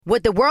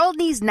What the world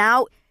needs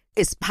now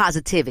is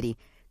positivity.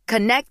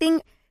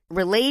 Connecting,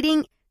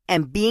 relating,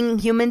 and being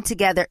human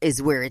together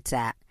is where it's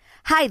at.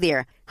 Hi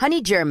there,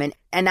 Honey German,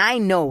 and I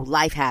know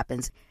life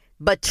happens,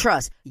 but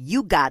trust,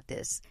 you got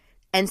this.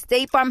 And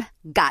State Farm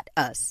got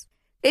us.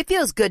 It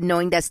feels good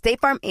knowing that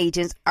State Farm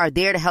agents are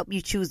there to help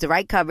you choose the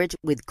right coverage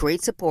with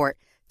great support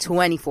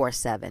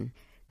 24/7.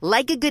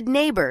 Like a good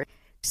neighbor,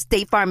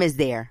 State Farm is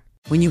there.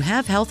 When you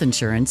have health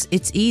insurance,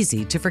 it's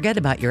easy to forget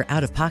about your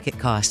out-of-pocket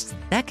costs.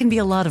 That can be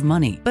a lot of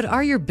money. But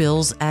are your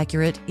bills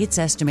accurate? It's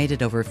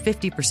estimated over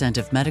 50%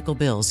 of medical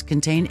bills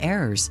contain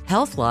errors.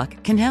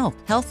 HealthLock can help.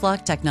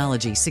 HealthLock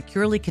technology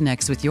securely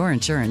connects with your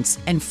insurance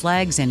and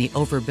flags any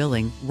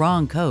overbilling,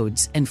 wrong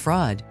codes, and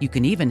fraud. You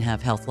can even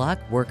have HealthLock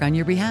work on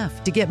your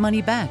behalf to get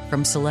money back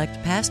from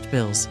select past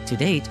bills. To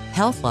date,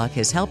 HealthLock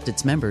has helped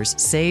its members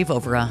save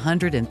over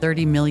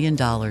 $130 million.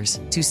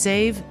 To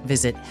save,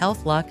 visit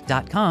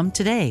healthlock.com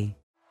today.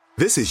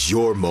 This is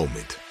your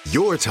moment,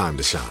 your time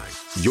to shine,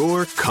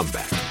 your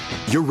comeback.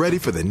 You're ready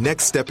for the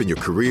next step in your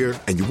career,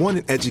 and you want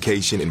an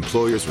education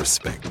employers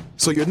respect.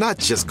 So you're not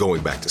just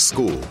going back to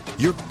school,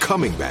 you're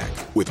coming back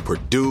with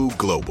Purdue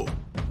Global.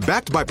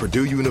 Backed by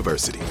Purdue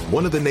University,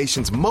 one of the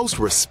nation's most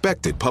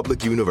respected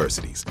public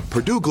universities,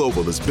 Purdue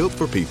Global is built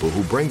for people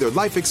who bring their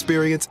life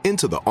experience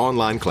into the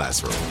online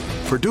classroom.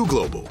 Purdue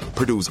Global,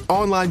 Purdue's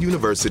online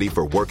university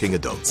for working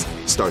adults.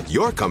 Start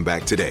your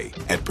comeback today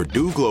at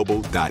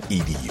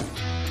purdueglobal.edu.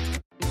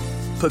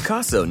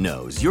 Pacaso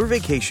knows your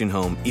vacation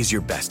home is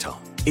your best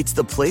home. It's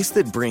the place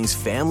that brings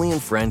family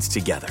and friends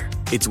together.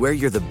 It's where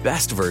you're the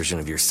best version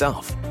of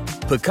yourself.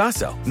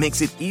 Pacaso makes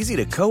it easy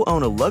to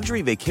co-own a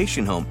luxury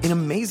vacation home in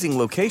amazing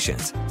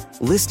locations.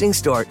 Listings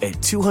start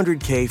at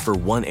 $200K for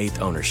 1/8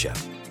 ownership.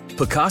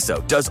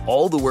 Pacaso does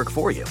all the work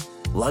for you.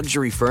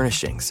 Luxury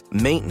furnishings,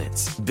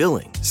 maintenance,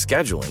 billing,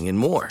 scheduling, and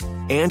more.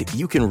 And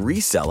you can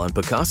resell on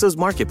Pacaso's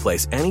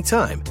marketplace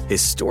anytime,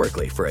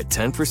 historically for a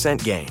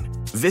 10% gain.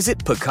 Visit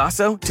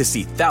Pacaso to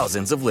see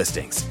thousands of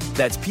listings.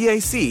 That's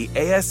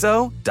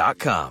PACASO.com.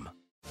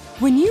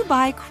 When you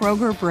buy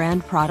Kroger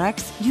brand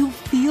products, you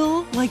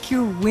feel like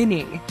you're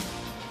winning.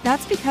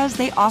 That's because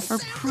they offer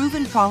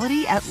proven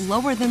quality at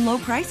lower than low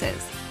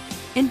prices.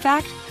 In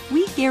fact,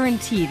 we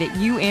guarantee that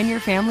you and your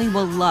family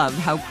will love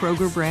how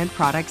Kroger brand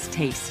products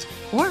taste,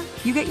 or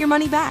you get your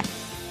money back.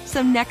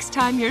 So next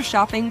time you're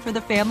shopping for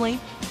the family,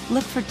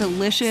 look for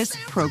delicious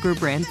Kroger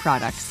brand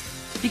products,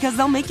 because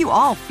they'll make you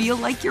all feel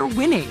like you're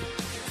winning.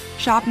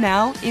 Shop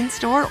now,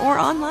 in-store, or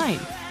online.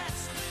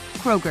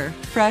 Kroger,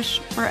 fresh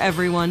for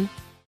everyone.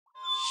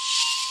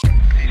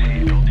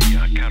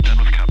 Countdown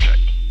with comp check.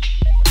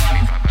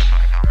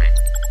 2555, how many?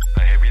 I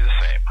have you the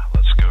same.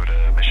 Let's go to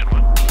mission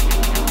 1.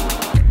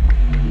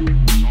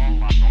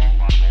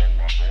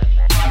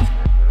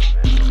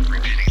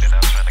 Repeating the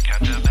announcement on the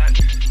countdown net.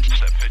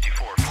 Step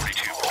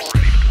 5442,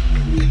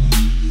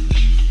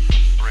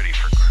 ready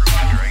for Crew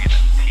Dragon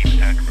and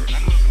Team Acrobat.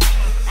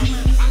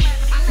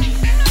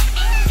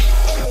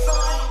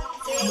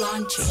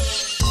 Launching.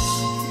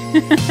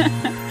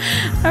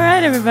 All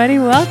right, everybody,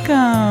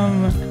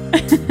 welcome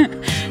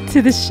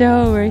to the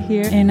show. We're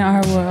here in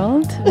our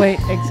world. Wait,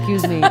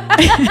 excuse me.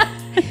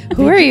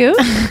 Who are you?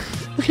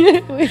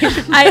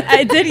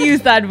 I did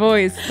use that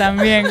voice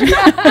también.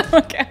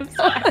 Okay, I'm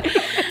sorry.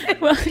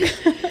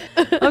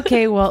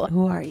 Okay, well,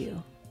 who are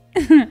you?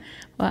 Well,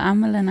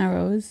 I'm Elena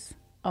Rose.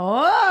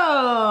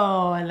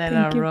 Oh,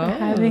 Elena Thank you Rose. for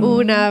having me.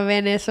 Una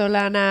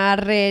venezolana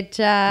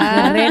recha.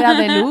 Guerrera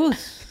de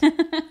luz.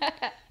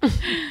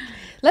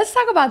 Let's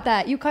talk about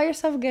that. You call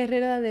yourself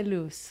Guerrera de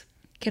Luz.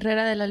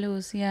 Guerrera de la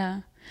Luz,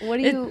 yeah. What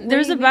do you?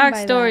 There's what a do you mean by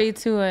backstory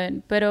that? to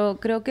it, pero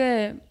creo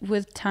que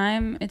with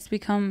time, it's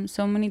become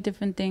so many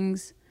different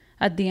things.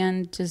 At the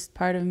end, just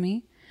part of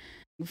me.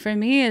 For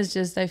me, it's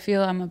just I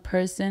feel I'm a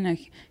person, a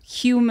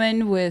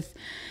human with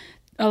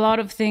a lot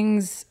of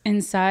things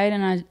inside,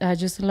 and I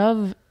just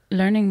love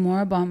learning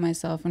more about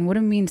myself and what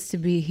it means to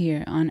be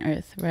here on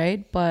Earth,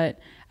 right? But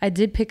I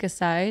did pick a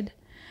side.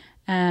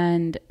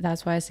 And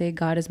that's why I say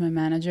God is my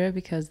manager,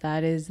 because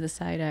that is the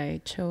side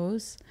I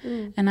chose.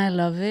 And I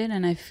love it.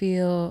 And I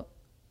feel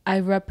I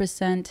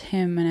represent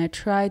him, and I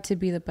try to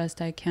be the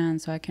best I can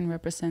so I can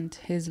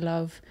represent his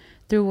love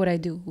through what I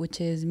do,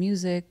 which is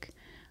music,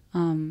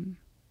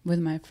 with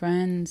my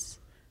friends,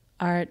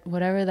 art,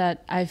 whatever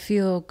that I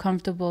feel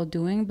comfortable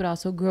doing, but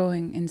also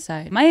growing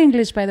inside. My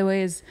English, by the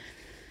way, is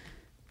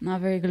not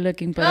very good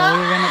looking, but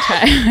we're going to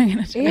try.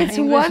 It's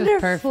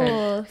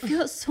wonderful. I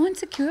feel so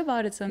insecure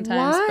about it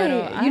sometimes. Why?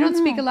 But, You don't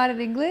speak a lot of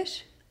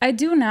English? I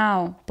do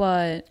now,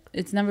 but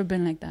it's never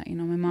been like that. You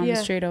know, my mom is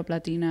straight up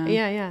Latina.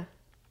 Yeah.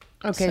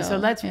 Okay, so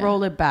let's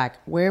roll it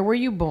back. Where were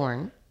you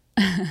born?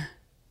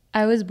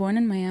 I was born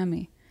in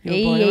Miami. You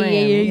were born in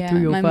Miami. Yeah.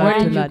 My Where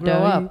did mom you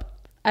grow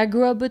up? I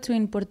grew up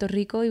between Puerto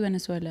Rico and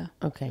Venezuela.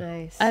 Okay.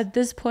 Nice. At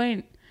this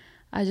point,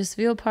 I just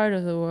feel part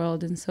of the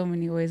world in so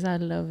many ways. I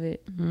love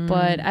it.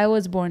 But I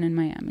was born in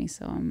Miami,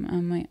 so I'm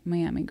a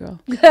Miami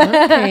girl.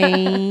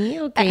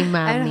 Okay,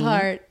 mommy. At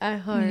heart.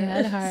 Yeah,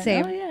 at heart.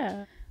 Same. Oh,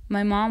 yeah.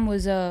 My mom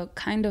was a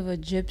kind of a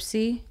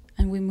gypsy,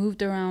 and we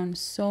moved around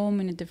so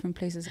many different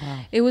places.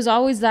 It was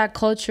always that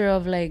culture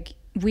of like,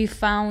 we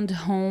found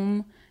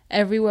home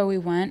everywhere we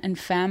went, and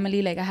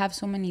family. Like I have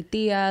so many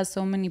tias,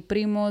 so many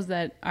primos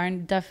that are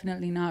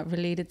definitely not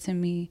related to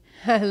me,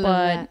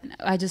 but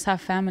I just have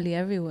family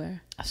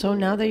everywhere. So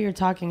now that you're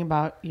talking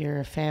about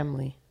your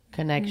family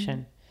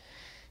connection,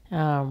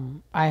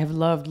 I have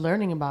loved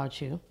learning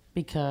about you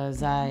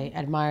because I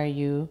admire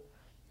you.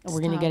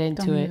 We're going to get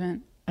into it.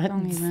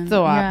 Don't even.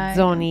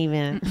 Don't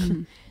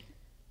even.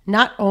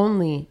 Not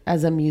only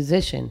as a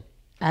musician,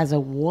 as a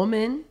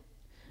woman,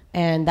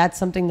 and that's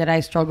something that I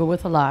struggle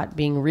with a lot,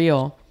 being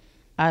real,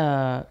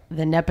 the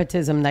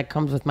nepotism that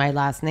comes with my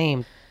last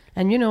name.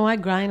 And, you know, I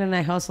grind and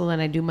I hustle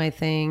and I do my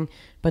thing,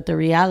 but the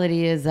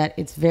reality is that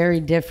it's very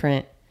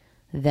different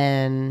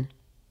than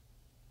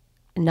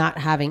not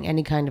having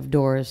any kind of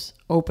doors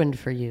opened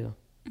for you.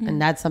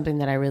 And that's something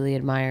that I really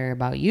admire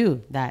about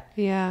you, that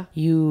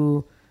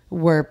you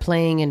were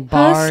playing in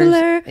bars.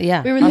 Hustler.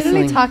 Yeah. We were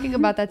literally talking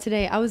about that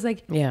today. I was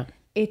like,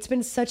 it's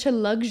been such a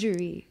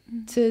luxury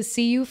to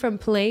see you from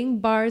playing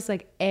bars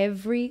like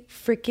every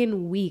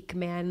freaking week,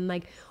 man.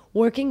 Like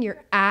working your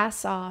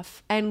ass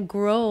off and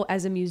grow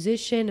as a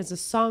musician, as a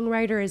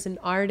songwriter, as an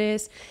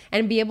artist,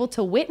 and be able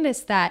to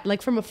witness that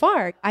like from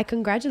afar. I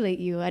congratulate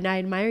you and I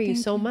admire you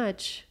so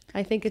much.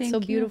 I think it's so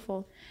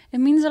beautiful. It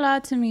means a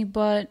lot to me,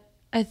 but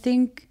I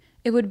think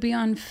it would be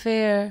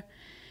unfair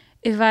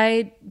if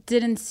I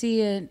didn't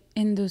see it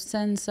in the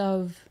sense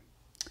of,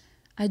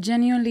 I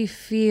genuinely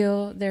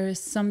feel there is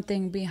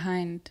something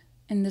behind,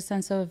 in the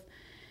sense of,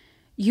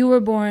 you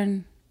were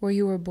born where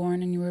you were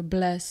born and you were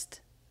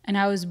blessed, and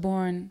I was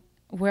born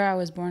where I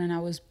was born and I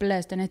was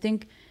blessed. And I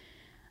think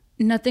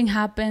nothing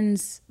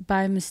happens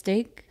by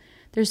mistake.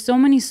 There's so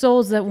many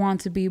souls that want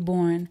to be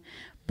born,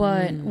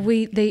 but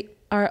they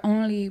are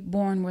only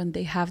born when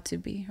they have to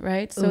be,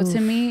 right? So to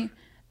me,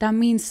 that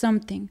means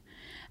something.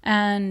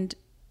 And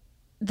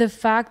the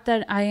fact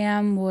that I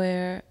am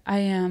where I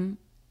am,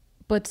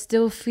 but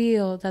still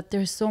feel that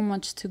there's so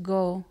much to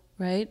go,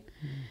 right?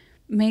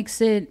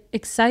 Makes it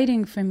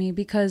exciting for me,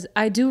 because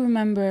I do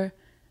remember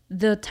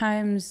the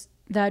times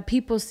that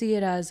people see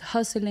it as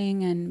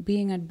hustling and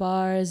being at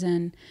bars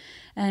and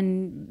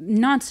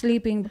not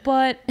sleeping,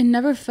 but it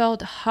never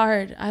felt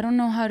hard. I don't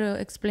know how to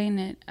explain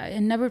it.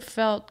 It never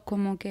felt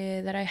como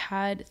que that I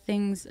had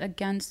things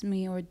against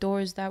me or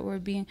doors that were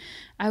being,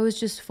 I was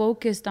just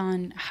focused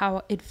on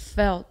how it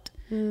felt,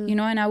 you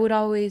know, and I would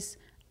always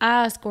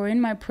ask, or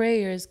in my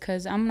prayers,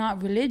 because I'm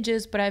not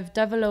religious, but I've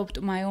developed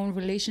my own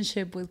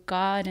relationship with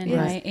God and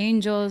my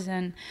angels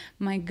and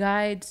my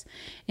guides.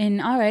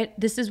 And all right,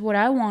 this is what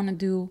I want to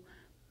do,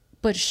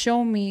 but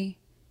show me.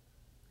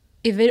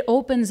 If it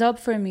opens up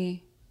for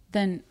me,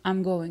 then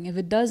I'm going. If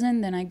it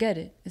doesn't, then I get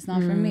it. It's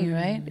not for me,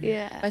 right?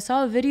 Yeah. I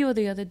saw a video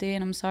the other day,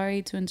 and I'm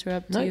sorry to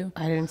interrupt you.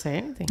 I didn't say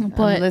anything.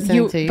 But I'm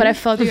listening to you. But I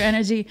felt your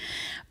energy.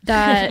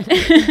 That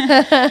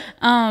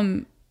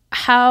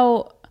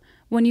how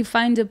when you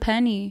find a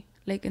penny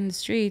like in the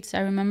streets, I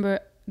remember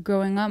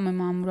growing up, my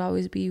mom would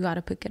always be, you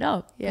gotta pick it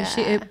up.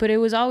 Yeah. But it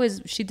was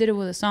always, she did it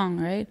with a song,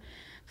 right?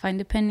 Find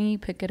a penny,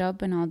 pick it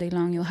up, and all day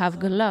long you'll have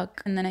good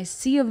luck. And then I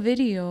see a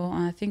video,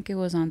 I think it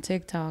was on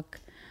TikTok,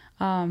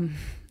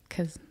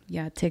 because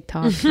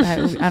TikTok.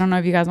 I don't know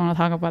if you guys want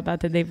to talk about that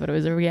today, but it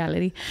was a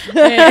reality.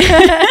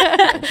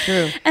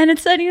 True. And it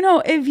said, you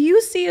know, if you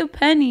see a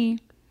penny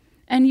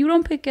and you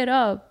don't pick it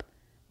up,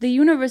 the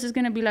universe is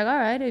going to be like, all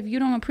right, if you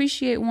don't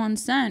appreciate 1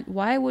 cent,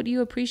 why would you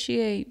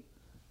appreciate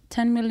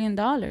 $10 million?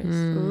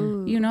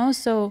 You know,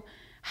 so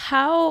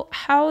how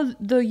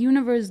the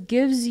universe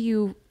gives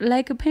you,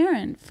 like a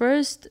parent,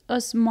 first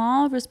a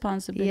small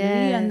responsibility,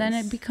 and then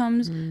it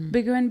becomes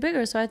bigger and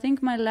bigger. So I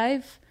think my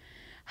life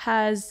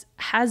has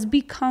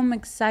become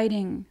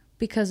exciting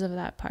because of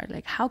that part.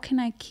 Like, how can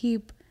I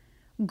keep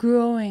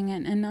growing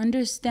and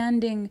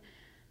understanding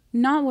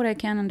not what I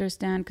can't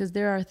understand, because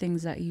there are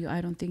things that I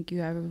don't think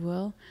you ever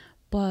will,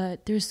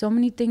 but there's so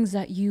many things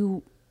that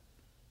you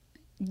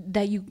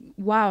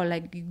wow,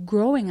 like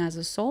growing as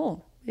a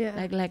soul.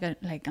 Yeah.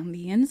 Like on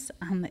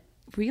the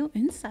real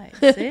inside,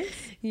 sis.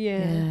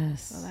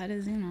 Yes. So that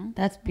is, you know.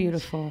 That's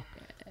beautiful.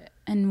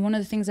 And one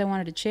of the things I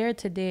wanted to share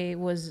today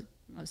was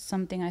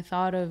something I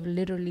thought of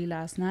literally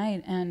last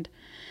night, and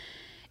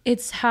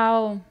it's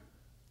how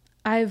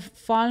I've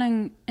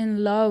fallen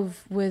in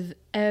love with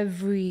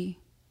every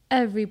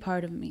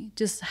part of me.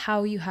 Just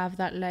how you have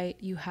that light,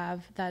 you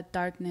have that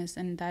darkness,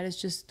 and that is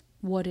just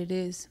what it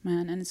is,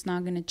 man, and it's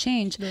not gonna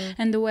change.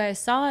 And the way I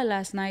saw it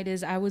last night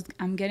is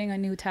I'm getting a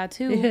new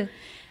tattoo,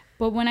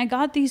 but when I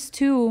got these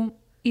two,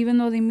 even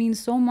though they mean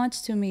so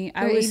much to me,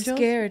 I was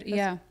scared.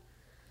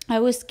 I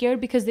was scared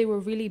because they were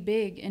really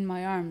big in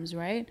my arms,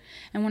 right?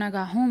 And when I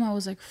got home, I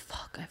was like,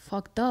 fuck, I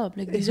fucked up.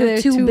 Like, these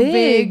are too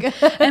big.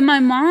 And my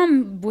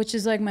mom, which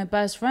is like my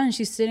best friend,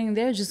 she's sitting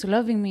there just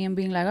loving me and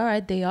being like, all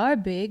right, they are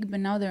big, but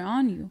now they're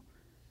on you.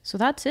 So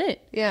that's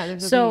it. Yeah.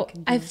 So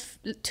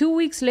 2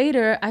 weeks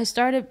later, I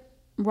started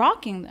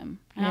rocking them.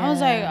 And I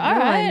was like, all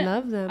right, I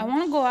love them. I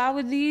want to go out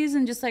with these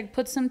and just like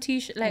put some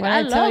t-shirt. Like, What I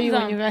I tell love you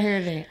them. when you got here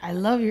today, I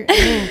love your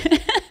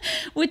ink.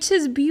 Which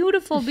is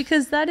beautiful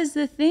because that is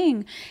the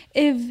thing.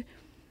 If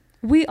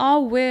we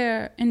all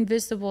wear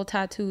invisible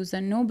tattoos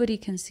that nobody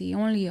can see,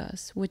 only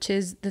us, which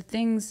is the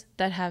things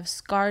that have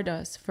scarred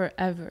us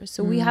forever.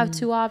 So we have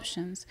two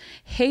options: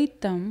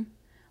 hate them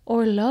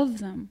or love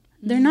them.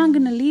 They're not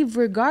going to leave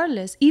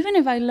regardless. Even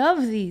if I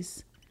love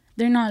these,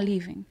 they're not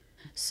leaving.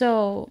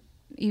 So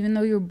even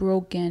though you're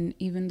broken,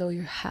 even though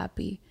you're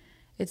happy,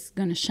 it's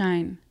going to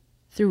shine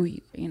through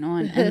you, you know,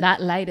 and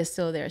that light is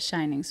still there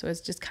shining. So it's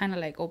just kind of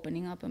like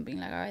opening up and being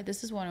like, all right,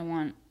 this is what I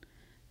want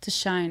to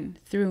shine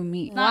through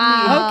me.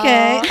 Not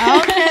Okay.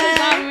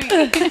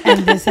 me.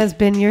 And this has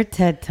been your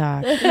TED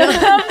Talk.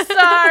 I'm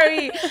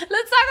sorry.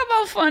 Let's talk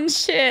about fun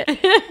shit.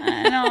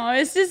 I know.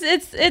 It's just,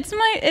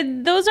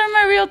 those are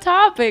my real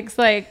topics.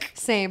 Like,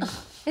 Same.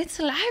 it's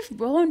life,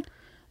 bro.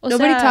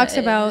 Nobody talks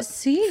about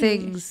sí.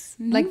 things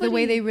like the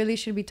way Nobody. they really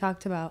should be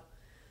talked about.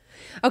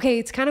 Okay,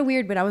 it's kind of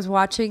weird, but I was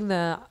watching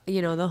the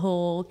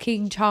whole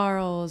King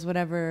Charles,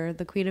 whatever,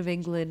 the Queen of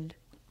England,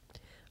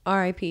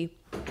 R.I.P.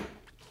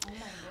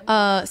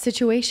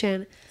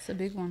 Situation. It's a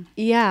big one.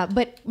 Yeah,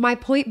 but my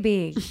point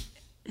being,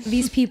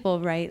 these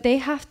people, right? They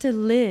have to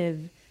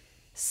live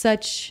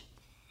such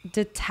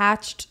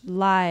detached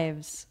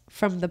lives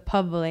from the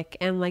public,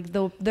 and like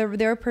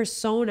their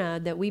persona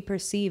that we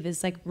perceive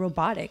is like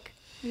robotic.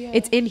 Yeah.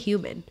 It's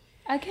inhuman.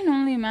 I can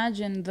only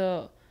imagine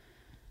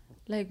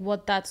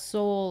what that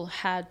soul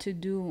had to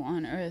do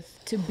on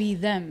earth to be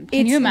them.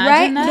 Can you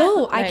imagine that?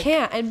 No, I Like,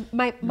 can't. And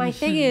my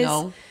thing is,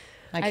 No,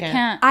 I I can't.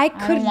 can't. I don't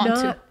could want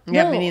not. to.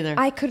 Yeah, No, me neither.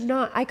 I could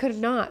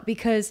not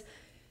because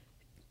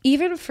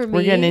even for me,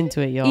 We're getting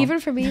into it, y'all.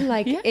 Even for me,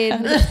 like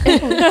in,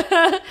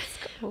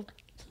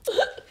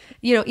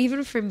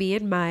 even for me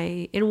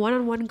in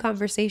one-on-one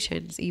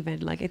conversations,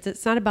 even like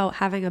it's not about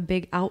having a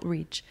big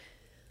outreach.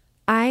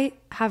 I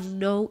have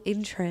no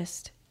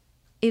interest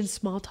in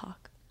small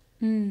talk.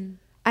 You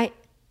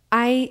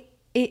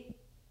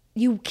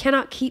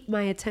cannot keep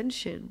my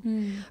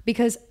attention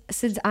because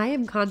since I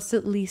am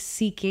constantly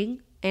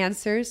seeking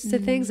answers to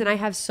things and I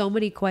have so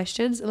many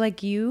questions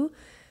like you,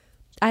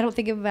 I don't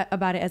think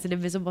about it as an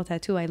invisible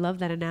tattoo. I love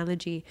that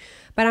analogy,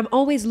 but I'm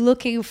always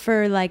looking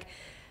for like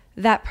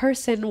that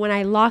person when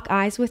I lock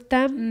eyes with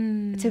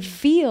them to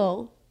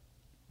feel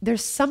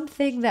there's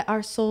something that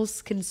our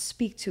souls can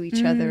speak to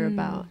each other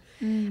about.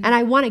 And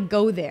I want to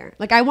go there.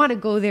 Like I want to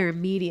go there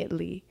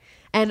immediately.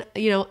 And,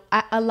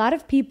 a lot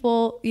of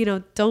people,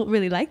 don't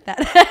really like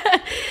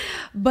that.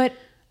 But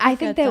I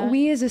think that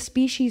we as a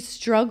species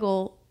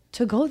struggle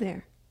to go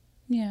there.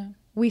 Yeah.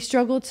 We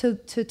struggle to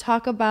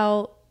talk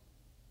about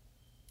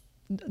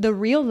the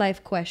real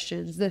life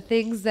questions, the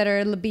things that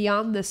are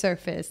beyond the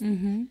surface.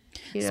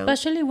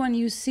 Especially when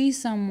you see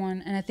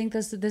someone, and I think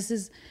this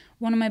is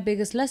one of my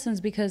biggest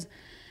lessons because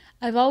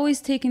I've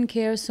always taken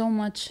care so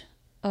much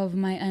of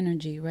my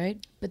energy, right?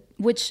 But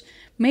which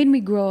made me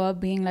grow up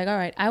being like, all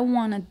right, I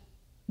want to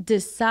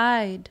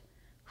decide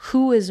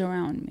who is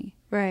around me.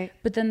 Right.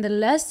 But then the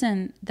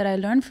lesson that I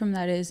learned from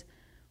that is,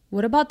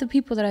 what about the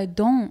people that I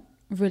don't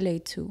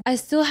relate to? I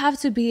still have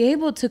to be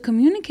able to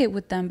communicate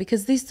with them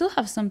because they still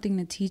have something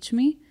to teach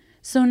me.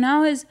 So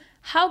now is,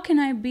 how can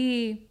I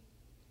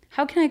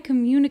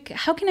communicate,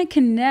 how can I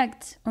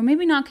connect, or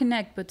maybe not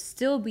connect, but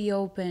still be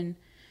open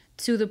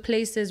to the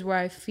places where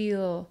I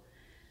feel,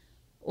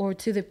 or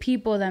to the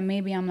people that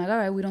maybe I'm like, all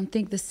right, we don't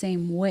think the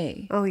same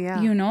way. Oh, yeah.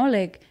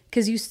 Like,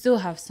 because you still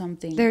have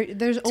something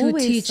There's to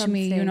always teach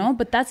me, something.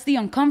 but that's the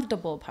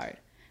uncomfortable part.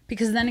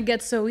 Because then it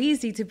gets so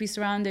easy to be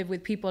surrounded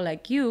with people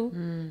like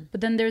you,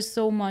 but then there's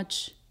so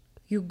much,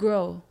 you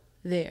grow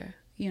there,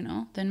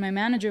 Then my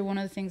manager, one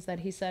of the things that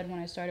he said when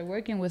I started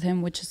working with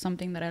him, which is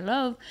something that I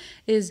love,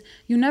 is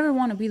you never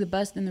want to be the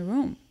best in the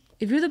room.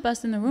 If you're the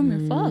best in the room,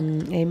 you're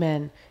fucked.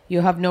 Amen.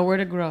 You have nowhere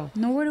to grow.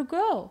 Nowhere to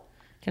grow.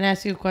 Can I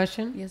ask you a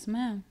question? Yes,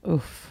 ma'am.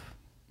 Oof.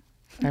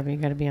 I mean,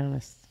 you got to be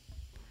honest.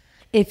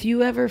 If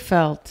you ever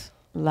felt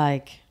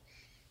like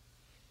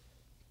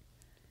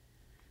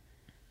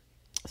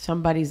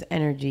somebody's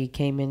energy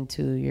came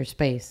into your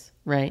space,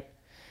 right?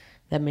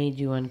 That made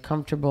you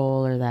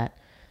uncomfortable or that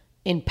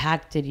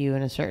impacted you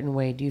in a certain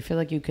way, do you feel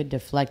like you could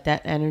deflect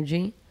that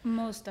energy?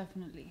 Most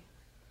definitely.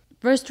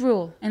 First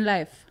rule in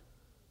life,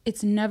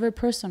 it's never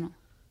personal.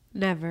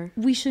 Never.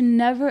 We should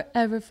never,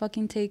 ever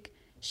fucking take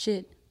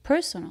shit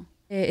personal.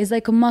 It's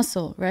like a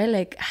muscle, right?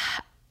 Like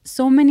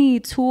so many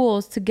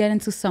tools to get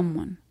into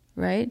someone,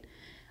 right?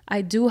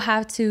 I do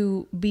have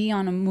to be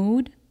on a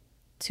mood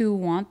to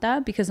want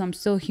that because I'm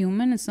still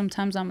human. And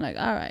sometimes I'm like,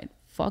 all right,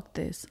 fuck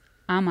this.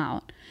 I'm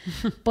out.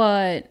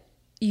 But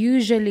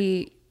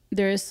usually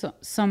there is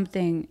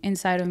something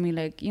inside of me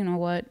like, you know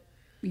what?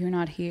 You're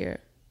not here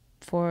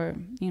for,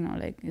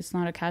 like, it's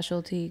not a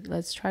casualty.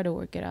 Let's try to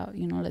work it out.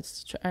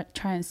 Let's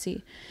try and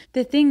see.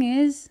 The thing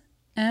is,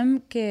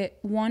 que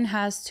one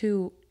has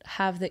to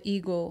have the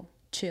ego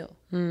chill.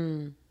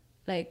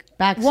 Like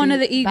Backseat, one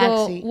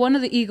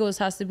of the egos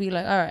has to be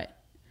like, all right,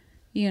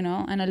 you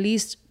know, and at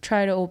least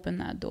try to open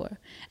that door.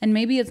 And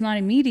maybe it's not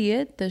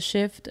immediate, the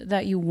shift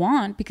that you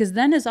want, because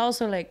then it's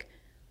also like,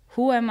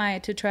 who am I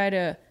to try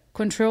to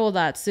control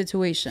that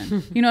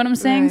situation? You know what I'm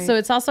saying? Right. So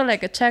it's also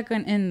like a check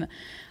in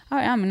all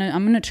right, I'm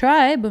gonna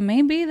try, but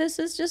maybe this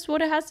is just what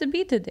it has to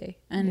be today,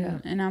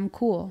 and I'm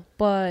cool.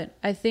 But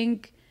I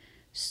think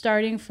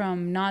starting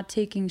from not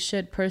taking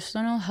shit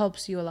personal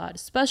helps you a lot,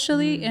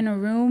 especially in a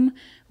room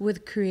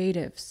with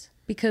creatives,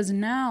 because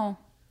now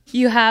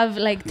you have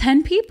like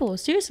 10 people,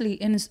 seriously,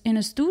 in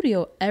a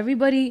studio.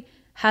 Everybody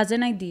has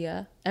an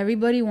idea,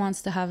 everybody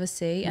wants to have a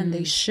say, and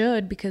they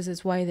should, because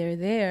it's why they're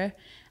there,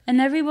 and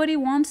everybody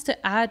wants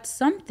to add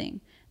something.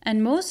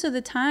 And most of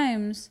the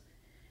times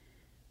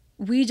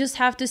we just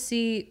have to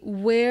see,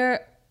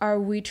 where are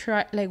we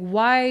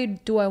why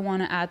do I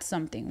want to add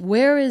something?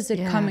 Where is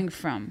it coming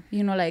from?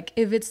 You know, like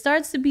if it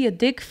starts to be a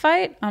dick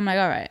fight, I'm like,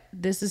 all right,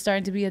 this is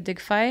starting to be a dick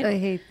fight. I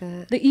hate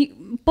that.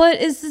 But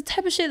it's the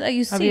type of shit that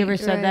you see. Have you ever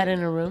said that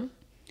in a room?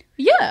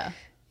 Yeah.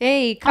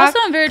 Hey, also,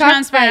 I'm very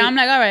transparent. I'm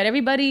like, all right,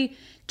 everybody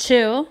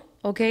chill.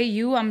 Okay,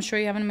 I'm sure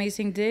you have an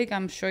amazing dick.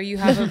 I'm sure you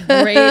have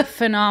a great,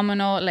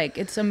 phenomenal, like,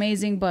 it's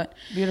amazing, but...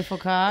 Beautiful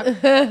cock.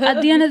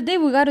 At the end of the day,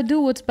 we got to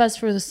do what's best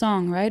for the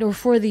song, right? Or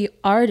for the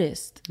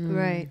artist.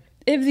 Right.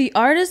 If the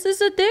artist is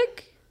a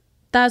dick,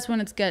 that's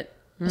when it's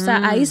o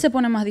sea, ahí se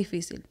pone más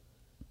difícil.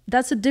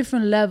 That's a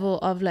different level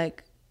of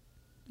like,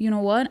 you know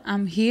what?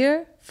 I'm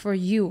here for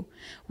you.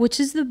 Which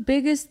is the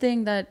biggest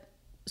thing that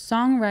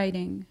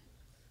songwriting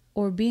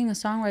or being a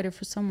songwriter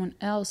for someone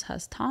else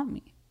has taught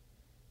me.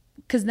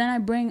 Because then I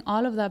bring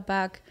all of that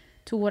back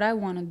to what I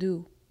want to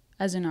do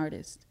as an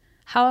artist.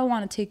 How I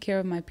want to take care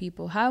of my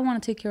people. How I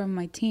want to take care of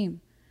my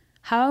team.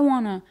 How I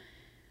want to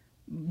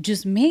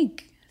just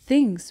make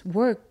things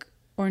work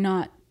or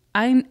not.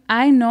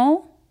 I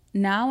know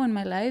now in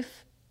my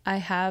life, I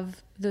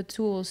have the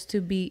tools to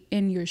be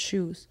in your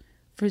shoes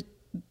for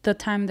the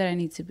time that I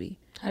need to be.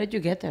 How did you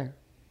get there?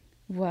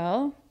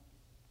 Well,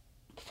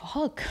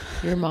 fuck.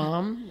 Your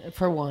mom,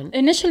 for one.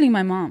 Initially,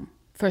 my mom,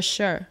 for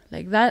sure.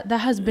 Like that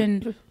has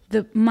been...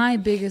 my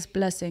biggest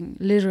blessing,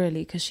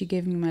 literally, because she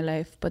gave me my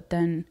life. But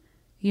then,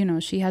 you know,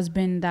 she has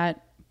been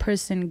that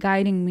person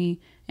guiding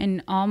me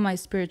in all my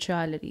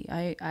spirituality.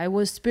 I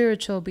was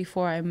spiritual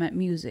before I met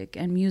music,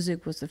 and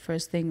music was the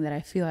first thing that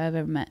I feel I've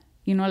ever met.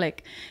 You know,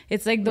 like,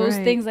 it's like those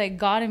things, like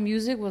God and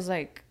music was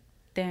like,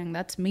 dang,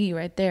 that's me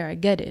right there. I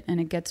get it, and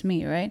it gets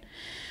me, right?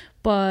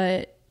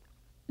 But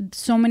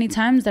so many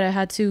times that I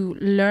had to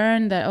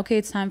learn that, okay,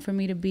 it's time for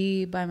me to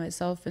be by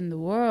myself in the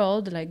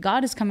world. Like,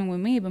 God is coming with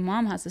me, but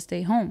mom has to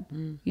stay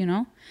home, you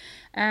know?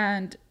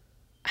 And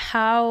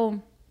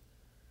how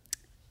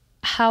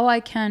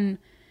I can,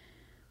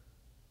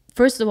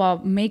 first of all,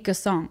 make a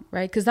song,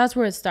 right? Because that's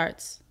where it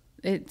starts.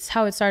 It's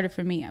how it started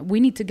for me. We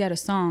need to get a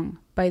song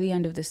by the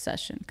end of this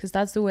session, because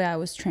that's the way I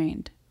was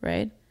trained,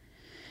 right?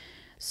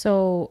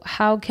 So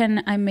how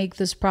can I make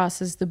this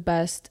process the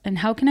best? And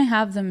how can I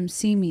have them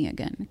see me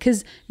again?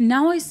 Because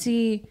now I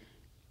see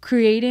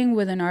creating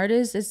with an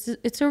artist,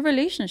 it's a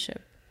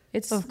relationship.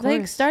 It's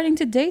like starting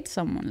to date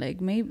someone.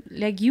 Like, maybe,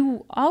 like,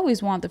 you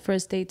always want the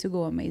first date to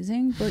go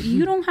amazing, but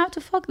you don't have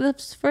to fuck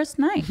this first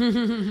night.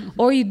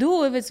 Or you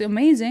do if it's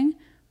amazing,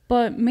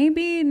 but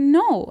maybe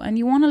no. And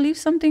you want to leave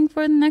something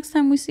for the next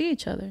time we see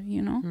each other,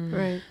 you know?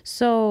 Right.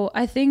 So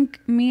I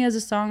think me as a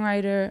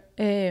songwriter,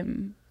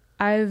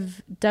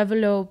 I've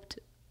developed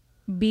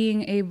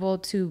being able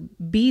to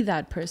be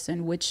that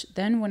person, which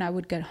then when I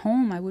would get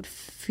home, I would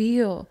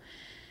feel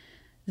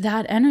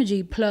that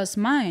energy plus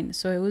mine.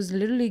 So it was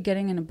literally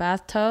getting in a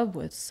bathtub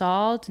with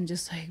salt and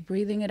just like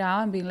breathing it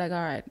out and being like,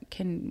 all right,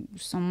 can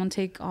someone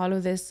take all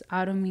of this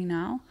out of me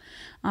now?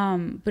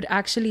 But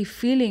actually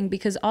feeling,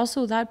 because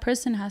also that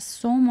person has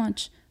so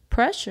much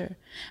pressure.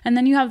 And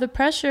then you have the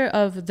pressure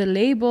of the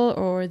label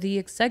or the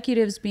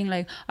executives being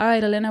like, all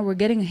right, Elena, we're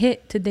getting a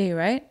hit today,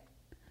 right?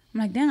 I'm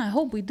like, damn, I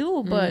hope we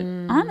do. But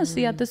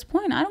honestly, at this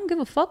point, I don't give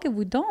a fuck if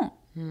we don't.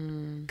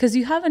 Because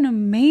you have an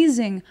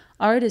amazing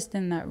artist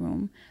in that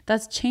room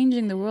that's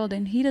changing the world,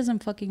 and he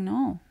doesn't fucking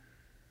know.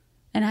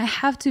 And I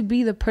have to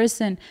be the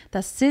person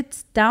that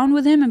sits down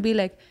with him and be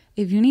like,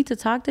 if you need to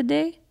talk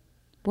today,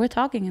 we're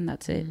talking, and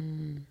that's it.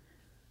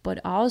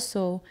 But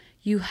also,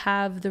 you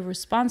have the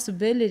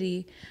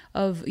responsibility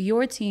of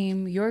your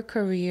team, your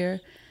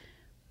career,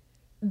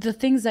 the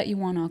things that you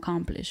want to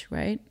accomplish,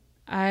 right?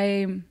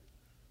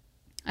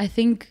 I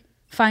think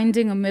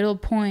finding a middle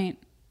point,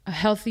 a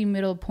healthy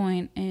middle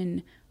point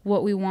in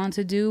what we want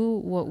to do,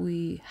 what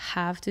we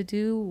have to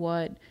do,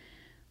 what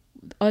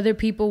other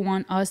people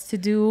want us to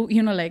do,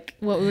 you know, like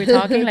what we were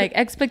talking, like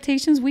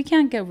expectations, we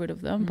can't get rid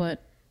of them,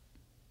 but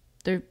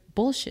they're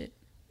bullshit,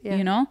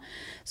 you know?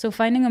 So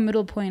finding a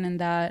middle point in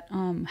that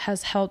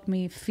has helped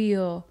me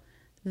feel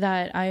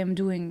that I am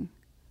doing,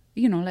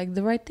 you know, like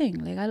the right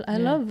thing. Like I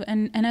love,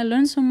 and I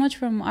learned so much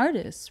from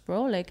artists,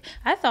 bro. Like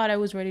I thought I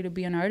was ready to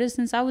be an artist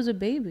since I was a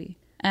baby.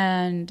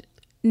 And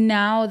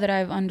now that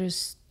I've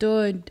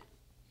understood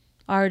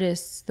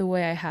artists the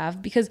way I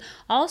have, because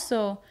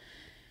also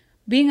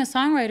being a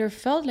songwriter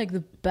felt like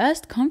the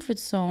best comfort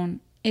zone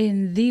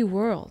in the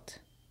world.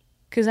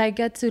 because I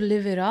get to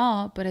live it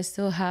all, but I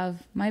still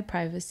have my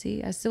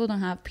privacy. I still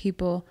don't have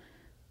people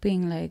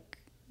being like,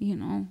 you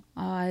know,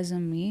 all eyes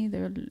on me.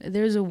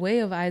 There's a way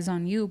of eyes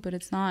on you, but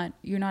it's not,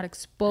 you're not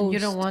exposed. You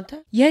don't want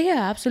that?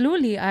 Yeah,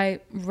 absolutely.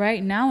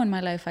 Right now in my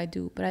life I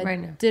do, but I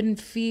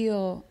didn't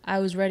feel I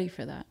was ready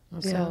for that.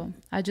 Okay. So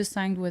I just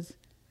signed with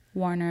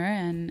Warner,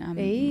 and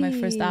my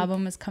first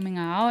album is coming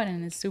out,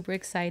 and it's super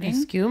exciting.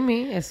 Excuse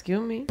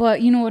me.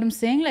 But you know what I'm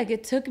saying? Like,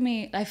 it took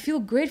me, I feel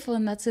grateful,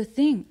 and that's the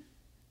thing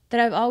that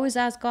I've always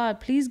asked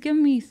God, please give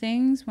me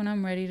things when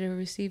I'm ready to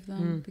receive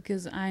them,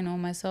 because I know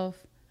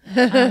myself. I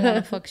don't want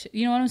to fuck shit.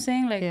 You know what I'm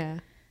saying? Like,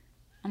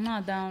 I'm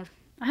not down.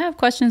 I have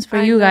questions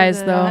for you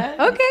guys, though.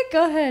 Okay,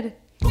 go ahead.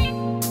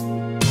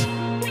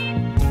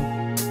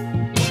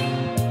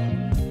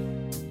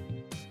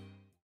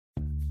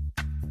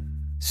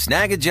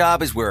 Snag a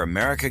Job is where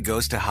America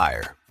goes to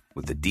hire,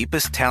 with the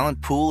deepest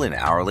talent pool in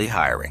hourly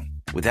hiring.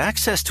 With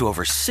access to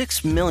over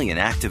 6 million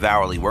active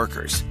hourly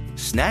workers,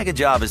 Snag a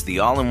Job is the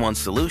all-in-one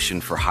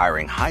solution for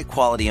hiring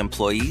high-quality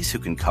employees who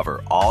can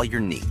cover all your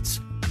needs.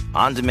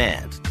 On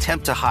demand,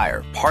 temp to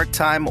hire,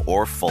 part-time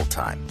or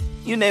full-time.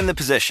 You name the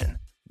position.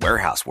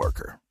 Warehouse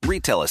worker,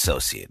 retail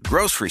associate,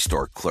 grocery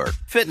store clerk,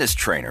 fitness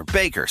trainer,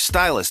 baker,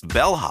 stylist,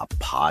 bellhop,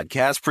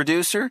 podcast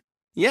producer.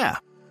 Yeah,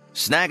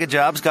 Snag a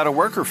Job's got a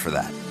worker for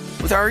that.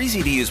 With our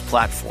easy-to-use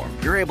platform,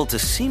 you're able to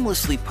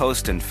seamlessly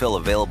post and fill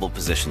available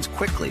positions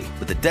quickly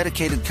with a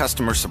dedicated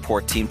customer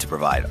support team to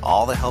provide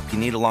all the help you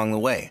need along the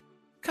way.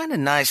 Kind of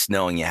nice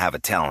knowing you have a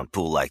talent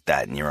pool like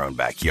that in your own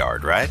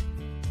backyard, right?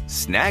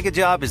 Snag a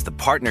Job is the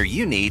partner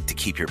you need to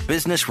keep your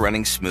business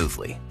running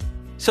smoothly.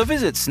 So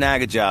visit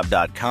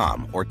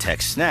snagajob.com or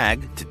text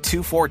SNAG to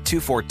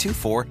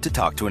 242424 to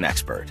talk to an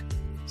expert.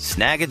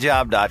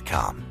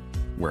 Snagajob.com,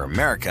 where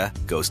America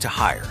goes to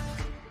hire.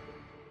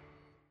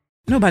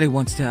 Nobody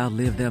wants to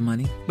outlive their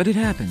money, but it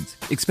happens,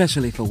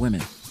 especially for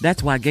women.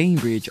 That's why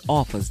Gainbridge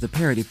offers the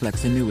Parity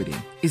Flex annuity.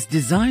 It's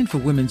designed for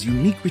women's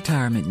unique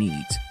retirement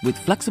needs, with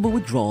flexible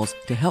withdrawals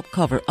to help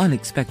cover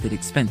unexpected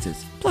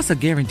expenses, plus a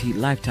guaranteed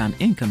lifetime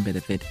income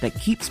benefit that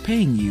keeps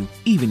paying you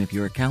even if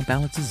your account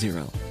balance is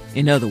zero.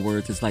 In other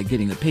words, it's like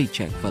getting a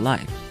paycheck for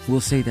life.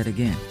 We'll say that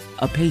again.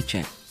 A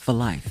paycheck for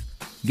life.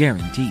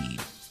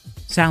 Guaranteed.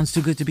 Sounds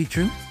too good to be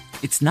true?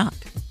 It's not.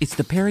 It's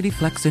the Parity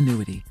Flex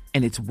annuity.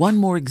 And it's one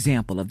more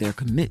example of their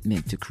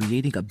commitment to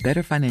creating a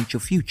better financial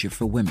future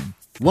for women.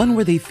 One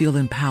where they feel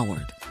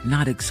empowered,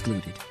 not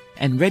excluded,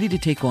 and ready to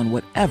take on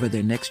whatever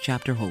their next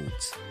chapter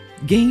holds.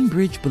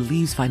 Gainbridge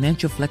believes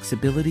financial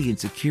flexibility and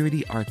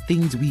security are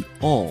things we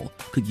all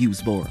could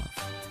use more of.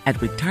 At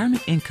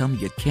retirement income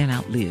you can't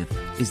outlive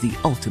is the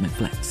ultimate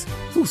flex.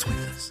 Who's with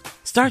us?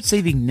 Start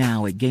saving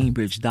now at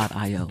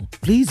Gainbridge.io.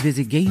 Please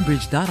visit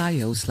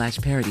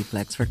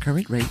Gainbridge.io/ParityFlex for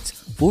current rates,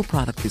 for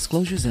product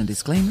disclosures and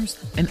disclaimers,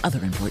 and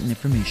other important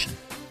information.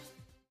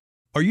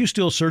 Are you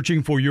still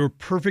searching for your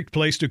perfect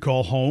place to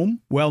call home?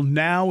 Well,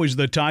 now is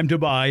the time to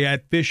buy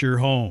at Fisher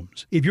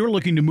Homes. If you're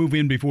looking to move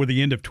in before the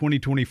end of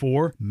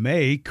 2024,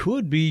 May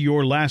could be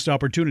your last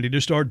opportunity to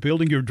start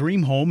building your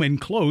dream home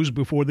and close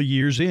before the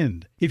year's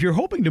end. If you're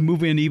hoping to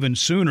move in even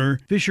sooner,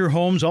 Fisher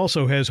Homes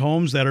also has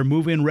homes that are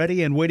move-in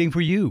ready and waiting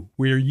for you,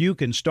 where you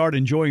can start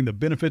enjoying the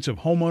benefits of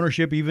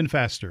homeownership even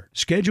faster.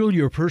 Schedule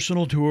your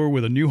personal tour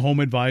with a new home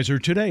advisor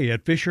today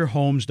at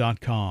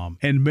FisherHomes.com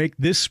and make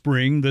this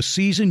spring the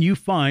season you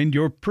find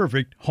your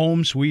perfect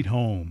home sweet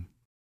home.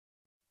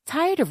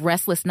 Tired of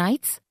restless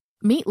nights?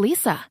 Meet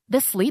Leesa, the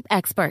sleep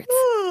experts.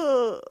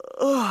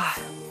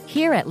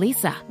 Here at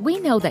Leesa, we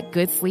know that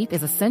good sleep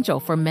is essential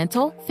for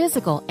mental,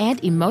 physical,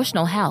 and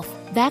emotional health.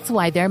 That's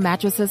why their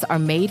mattresses are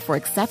made for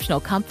exceptional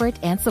comfort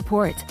and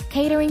support,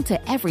 catering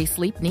to every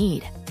sleep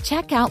need.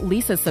 Check out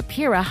Leesa's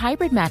Sapira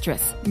Hybrid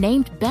Mattress,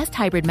 named Best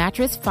Hybrid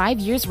Mattress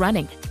 5 years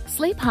running.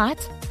 Sleep hot?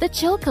 The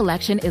Chill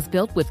Collection is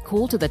built with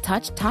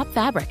cool-to-the-touch top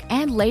fabric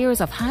and layers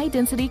of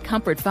high-density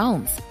comfort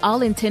foams,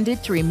 all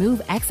intended to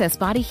remove excess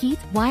body heat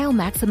while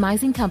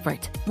maximizing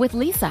comfort. With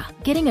Leesa,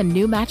 getting a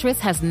new mattress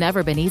has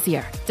never been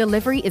easier.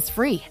 Delivery is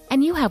free,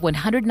 and you have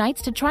 100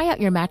 nights to try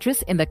out your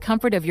mattress in the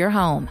comfort of your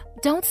home.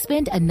 Don't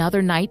spend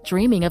another night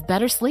dreaming of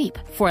better sleep.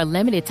 For a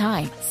limited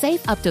time,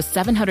 save up to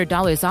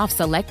 $700 off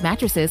select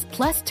mattresses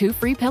plus 2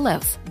 free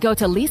pillows. Go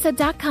to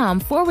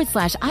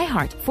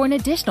Leesa.com/iHeart for an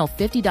additional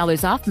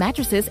 $50 off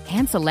mattresses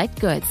and select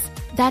goods.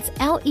 That's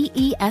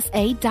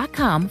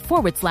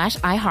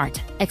LEESA.com/iHeart.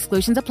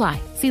 Exclusions apply.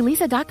 See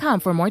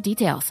Leesa.com for more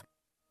details.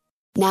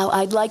 Now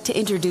I'd like to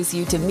introduce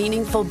you to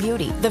Meaningful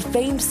Beauty, the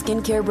famed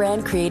skincare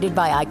brand created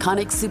by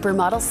iconic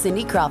supermodel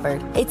Cindy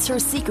Crawford. It's her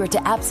secret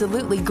to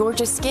absolutely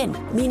gorgeous skin.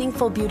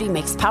 Meaningful Beauty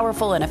makes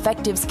powerful and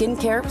effective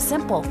skincare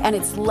simple, and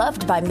it's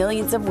loved by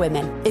millions of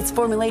women. It's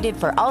formulated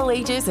for all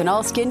ages and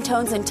all skin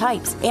tones and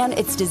types, and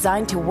it's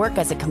designed to work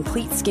as a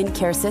complete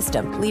skincare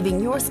system, leaving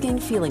your skin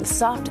feeling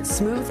soft,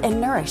 smooth,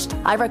 and nourished.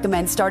 I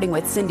recommend starting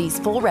with Cindy's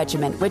full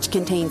regimen, which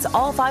contains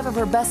all 5 of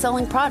her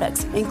best-selling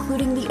products,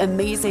 including the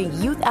amazing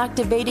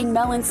youth-activating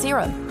Melon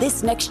Serum.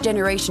 This next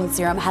generation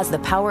serum has the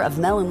power of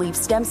melon leaf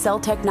stem cell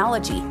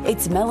technology.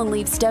 It's melon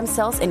leaf stem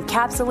cells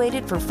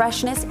encapsulated for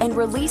freshness and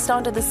released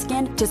onto the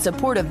skin to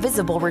support a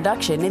visible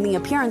reduction in the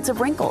appearance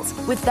of wrinkles.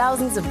 With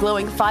thousands of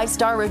glowing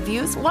 5-star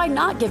reviews, why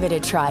not give it a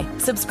try?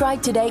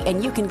 Subscribe today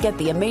and you can get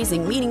the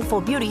amazing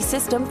Meaningful Beauty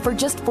system for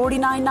just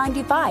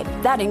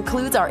 $49.95. That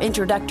includes our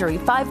introductory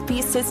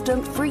 5-piece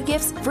system, free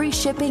gifts, free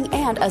shipping,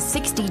 and a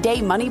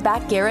 60-day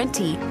money-back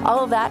guarantee.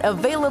 All of that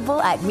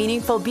available at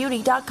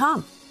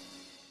meaningfulbeauty.com.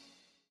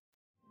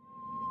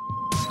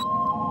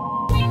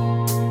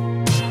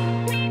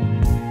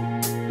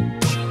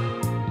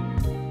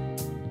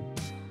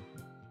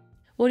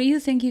 What do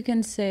you think you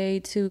can say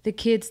to the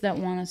kids that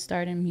want to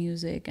start in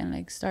music and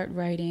like start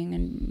writing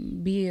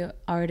and be an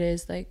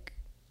artist? Like,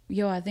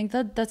 yo, I think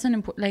that's an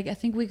important, like, I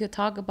think we could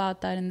talk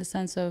about that in the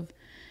sense of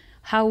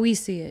how we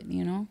see it,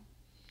 you know?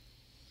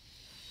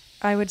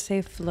 I would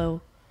say flow.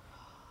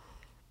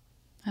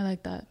 I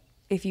like that.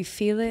 If you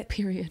feel it,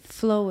 period,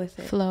 flow with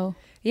it. Flow.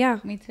 Yeah.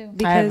 Me too.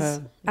 Because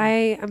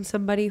I am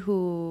somebody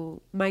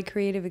who, my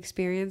creative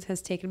experience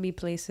has taken me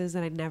places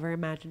that I never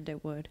imagined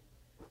it would.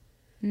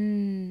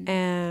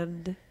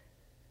 And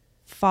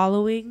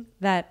following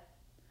that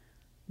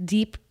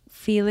deep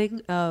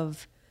feeling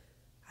of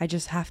I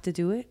just have to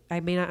do it.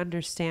 I may not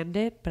understand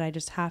it, but I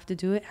just have to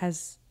do it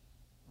has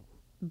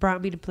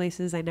brought me to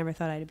places I never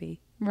thought I'd be.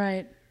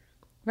 Right.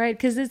 Right,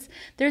 because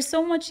there's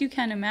so much you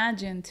can't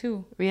imagine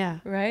too. Yeah.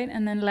 Right?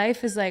 And then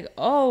life is like,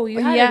 oh,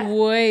 you had it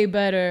way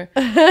better.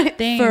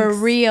 Thanks. For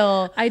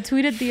real. I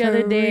tweeted the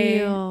other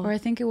day, or I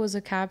think it was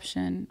a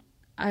caption,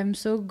 I'm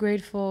so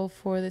grateful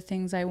for the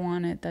things I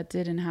wanted that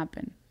didn't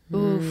happen.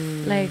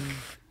 Oof. Like,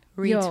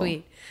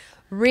 retweet.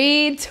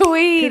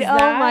 Retweet.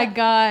 Oh my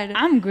God.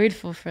 I'm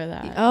grateful for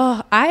that.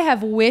 Oh, I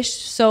have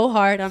wished so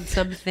hard on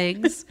some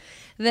things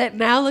that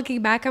now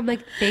looking back, I'm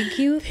like, thank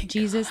you,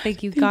 Jesus.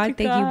 Thank you, God.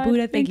 Thank you,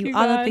 Buddha. Thank you,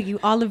 Allah. Thank you,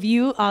 all of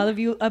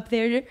you up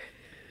there.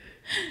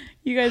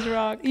 You guys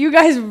rock. You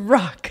guys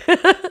rock.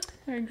 I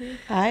agree.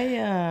 I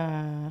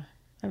have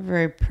a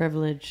very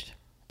privileged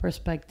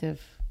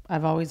perspective.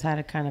 I've always had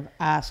a kind of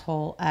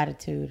asshole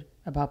attitude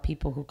about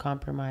people who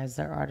compromise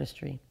their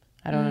artistry.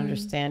 I don't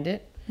understand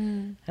it.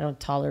 I don't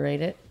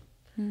tolerate it.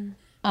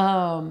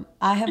 I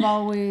have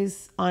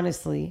always,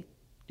 honestly,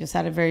 just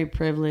had a very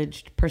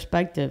privileged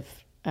perspective.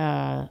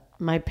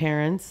 My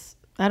parents,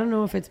 I don't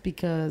know if it's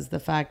because the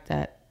fact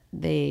that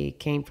they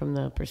came from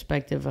the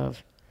perspective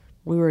of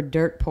we were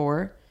dirt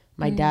poor.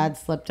 My dad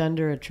slept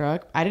under a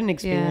truck. I didn't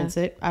experience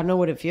it. I don't know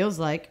what it feels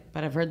like,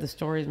 but I've heard the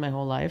stories my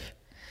whole life.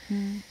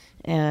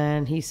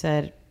 And he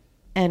said,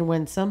 and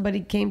when somebody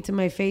came to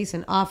my face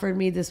and offered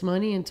me this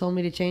money and told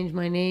me to change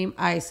my name,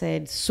 I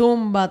said,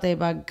 Zumbate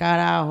pa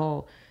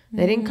carajo.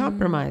 They didn't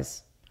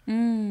compromise.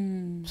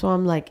 So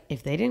I'm like,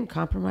 if they didn't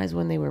compromise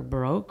when they were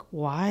broke,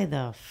 why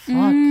the fuck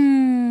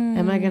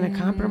am I going to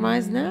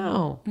compromise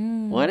now?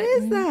 What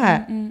is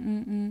that?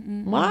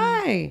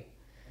 Why?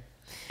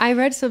 I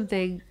read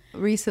something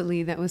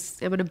recently that was,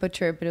 I'm going to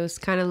butcher it, but it was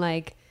kind of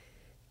like,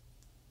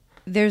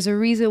 there's a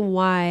reason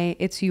why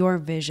it's your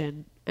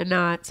vision and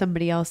not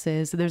somebody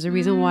else's. And there's a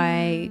reason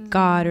why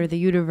God or the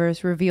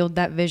universe revealed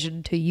that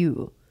vision to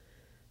you.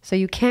 So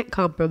you can't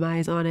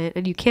compromise on it,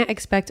 and you can't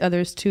expect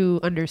others to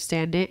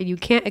understand it, and you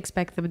can't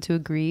expect them to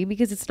agree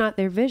because it's not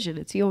their vision,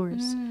 it's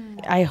yours.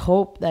 I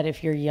hope that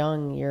if you're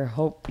young, you're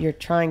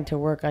trying to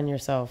work on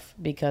yourself,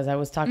 because I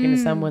was talking to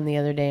someone the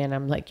other day and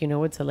I'm like, you know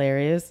what's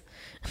hilarious?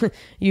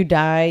 You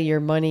die,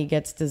 your money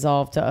gets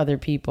dissolved to other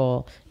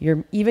people.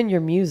 Even your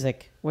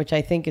music, which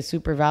I think is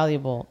super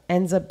valuable,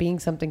 ends up being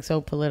something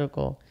so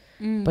political.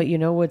 But you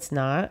know what's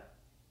not?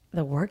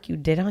 The work you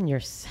did on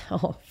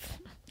yourself.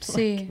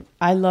 See,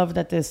 I love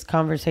that this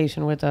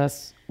conversation with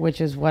us,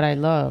 which is what I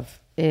love,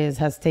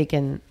 has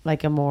taken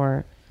like a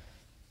more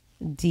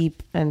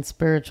deep and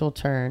spiritual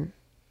turn.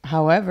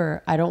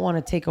 However, I don't want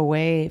to take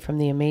away from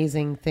the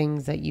amazing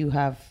things that you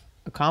have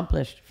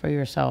accomplished for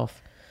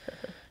yourself.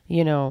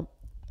 You know,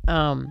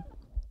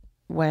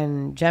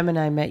 when Jem and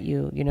I met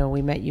you,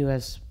 we met you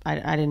as, I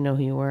didn't know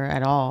who you were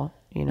at all.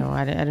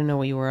 I didn't know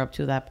what you were up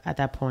to at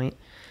that point.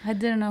 I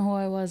didn't know who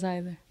I was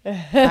either.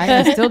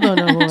 I still don't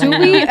know who I am. Do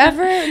we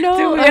ever know?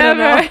 Do we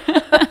ever?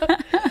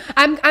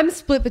 I'm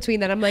split between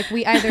that. I'm like,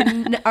 we're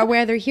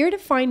either here to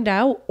find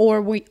out,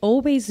 or we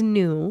always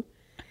knew,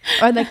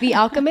 or like The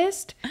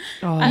Alchemist.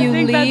 You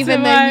leave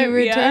and then you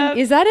return.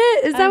 Is that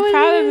it? Is that what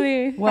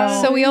probably?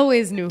 Well, so we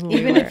always knew who.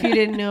 Even if you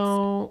didn't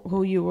know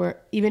who you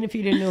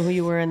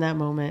were, in that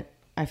moment,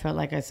 I felt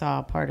like I saw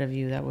a part of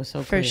you that was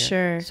so clear. For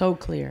sure, so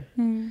clear.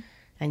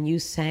 And you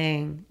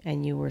sang,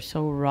 and you were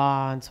so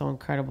raw and so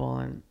incredible,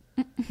 and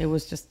it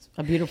was just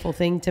a beautiful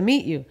thing to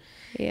meet you.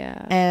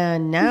 Yeah.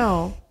 And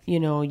now,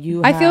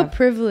 I feel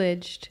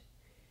privileged.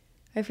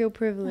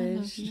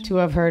 To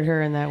have heard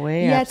her in that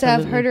way. Yeah, absolutely. to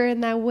have heard her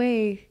in that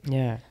way.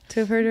 Yeah.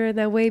 To have heard her in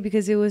that way,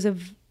 because it was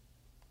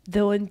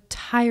the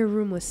entire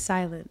room was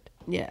silent.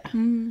 Yeah.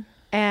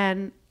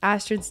 And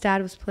Astrid's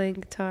dad was playing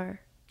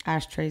guitar.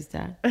 Ashtray's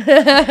dad.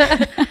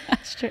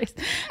 ashtrays.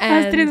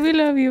 Astrid, we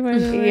love you, by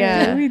the way.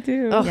 Yeah, we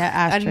do. Oh, Yeah,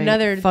 Ashtray.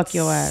 another Fuck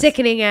your ass.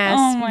 sickening ass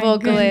Oh my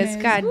vocalist.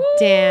 goodness. God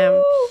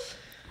damn.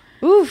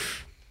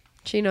 Oof.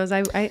 She knows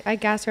I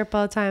gas her up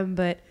all the time,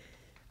 but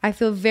I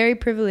feel very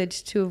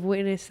privileged to have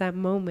witnessed that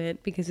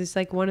moment because it's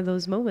like one of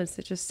those moments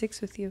that just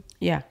sticks with you.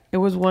 Yeah, it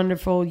was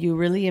wonderful. You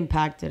really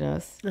impacted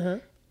us.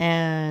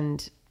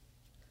 And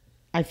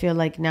I feel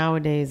like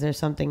nowadays there's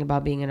something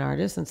about being an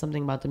artist and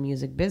something about the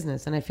music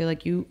business. And I feel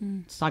like you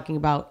talking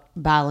about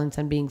balance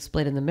and being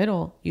split in the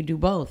middle, you do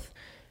both.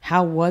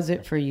 How was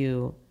it for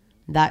you,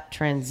 that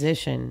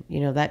transition, you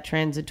know, that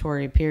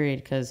transitory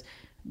period? Because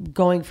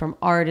going from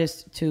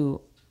artist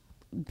to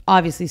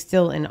obviously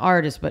still an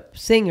artist, but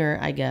singer,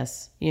 I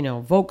guess, you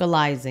know,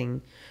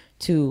 vocalizing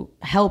to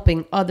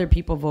helping other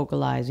people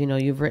vocalize. You know,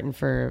 you've written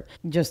for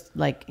just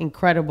like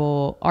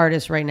incredible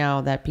artists right now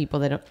that people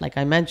that, don't, like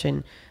I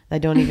mentioned,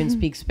 that don't even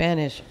speak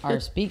Spanish are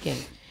speaking.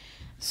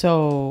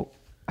 So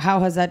how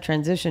has that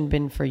transition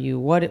been for you?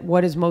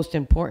 What is most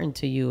important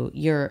to you?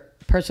 Your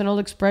personal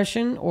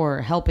expression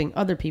or helping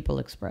other people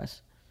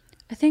express?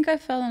 I think I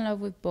fell in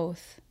love with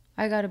both.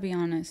 I gotta be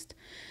honest.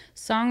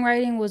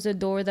 Songwriting was a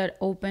door that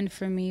opened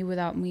for me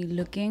without me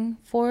looking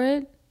for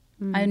it.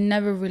 I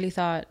never really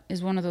thought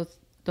is one of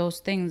those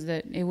things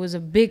that it was a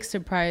big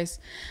surprise,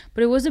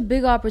 but it was a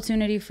big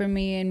opportunity for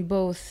me in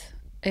both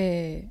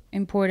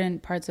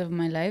important parts of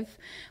my life,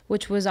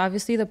 which was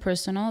obviously the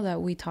personal,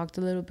 that we talked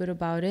a little bit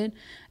about it,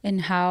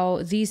 and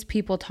how these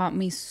people taught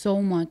me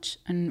so much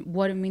and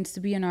what it means to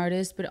be an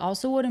artist, but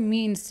also what it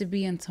means to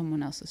be in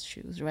someone else's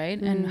shoes, right?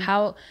 And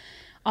how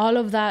all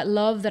of that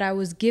love that I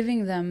was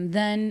giving them,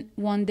 then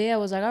one day I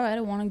was like, all right,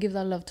 I want to give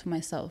that love to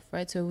myself,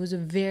 right? So it was a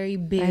very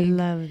big, I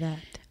love that,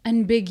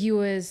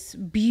 ambiguous,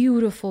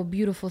 beautiful,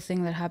 beautiful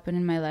thing that happened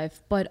in my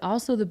life. But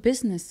also the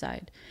business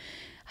side,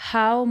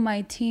 how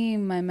my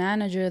team, my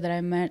manager that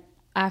I met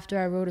after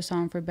I wrote a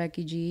song for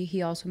Becky G,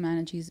 he also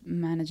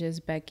manages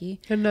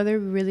Becky. Another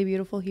really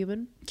beautiful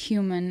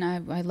human.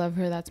 I love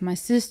her. That's my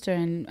sister.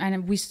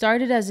 And we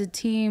started as a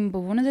team. But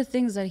one of the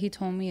things that he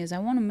told me is, I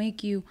want to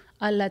make you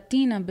a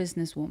Latina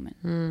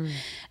businesswoman.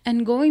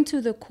 And going to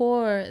the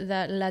core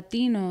that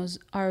Latinos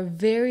are a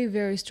very,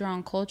 very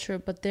strong culture,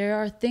 but there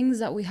are things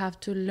that we have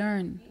to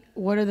learn.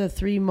 What are the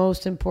 3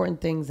 most important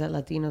things that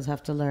Latinos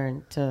have to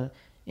learn to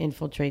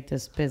infiltrate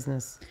this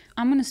business?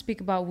 I'm going to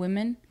speak about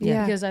women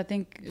because I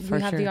think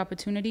we have the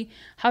opportunity.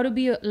 How to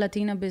be a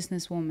Latina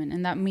businesswoman.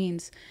 And that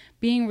means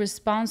being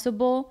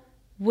responsible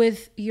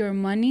with your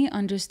money,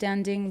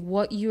 understanding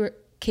what you're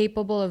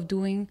capable of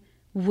doing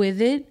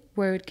with it,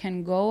 where it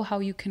can go, how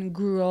you can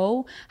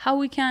grow, how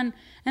we can,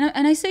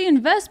 and I say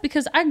invest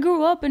because I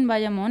grew up in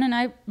Bayamón and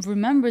I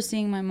remember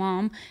seeing my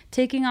mom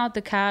taking out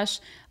the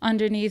cash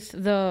underneath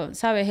the,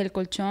 ¿sabes? El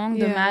colchón,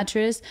 the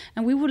mattress,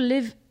 and we would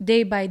live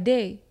day by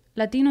day.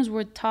 Latinos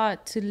were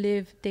taught to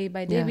live day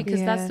by day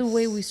because that's the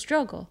way we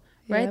struggle,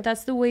 right?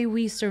 That's the way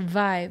we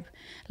survive.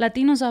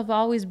 Latinos have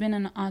always been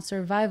in a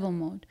survival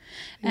mode.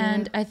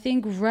 And I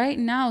think right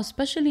now,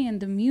 especially in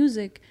the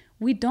music,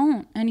 we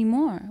don't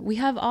anymore. We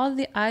have all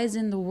the eyes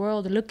in the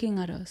world looking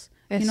at us.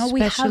 You know, we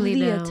have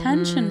the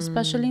attention,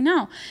 especially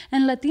now.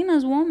 And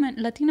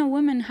Latina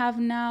women have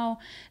now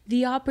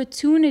the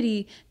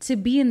opportunity to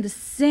be in the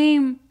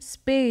same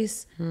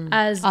space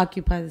as...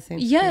 Occupy the same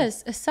space.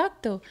 Yes,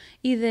 exacto.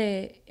 Y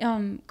de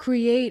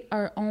create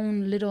our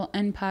own little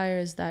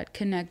empires that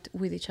connect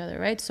with each other,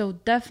 right? So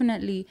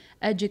definitely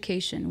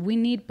education. We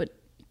need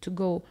to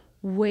go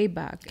way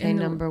back. Okay,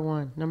 number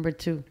 1. Number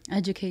 2.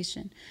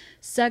 Education.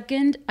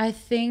 Second, I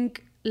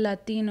think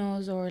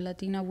Latinos or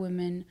Latina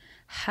women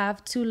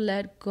have to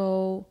let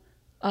go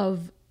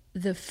of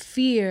the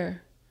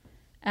fear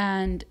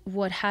and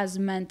what has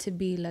meant to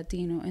be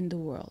Latino in the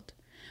world.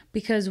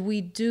 Because we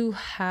do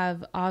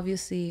have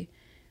obviously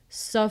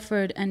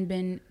suffered and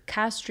been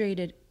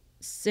castrated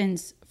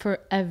since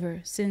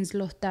forever, since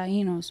los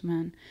taínos,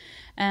 man.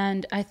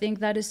 And I think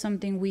that is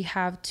something we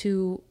have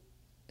to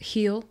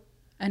heal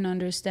and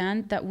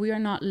understand, that we are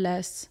not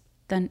less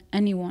than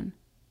anyone,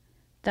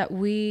 that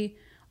we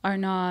are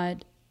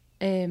not,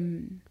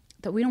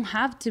 that we don't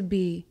have to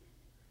be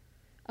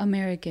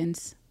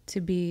Americans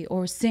to be,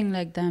 or sing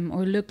like them,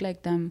 or look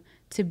like them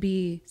to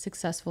be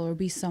successful or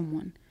be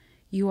someone.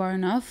 You are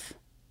enough.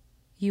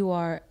 You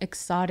are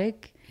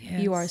exotic.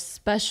 You are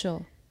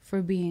special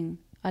for being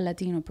a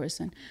Latino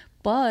person.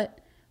 But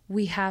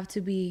we have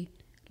to be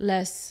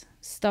less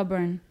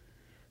stubborn.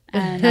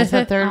 And that's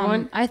the third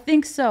one? I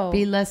think so.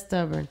 Be less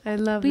stubborn. I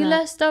love that. Be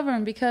less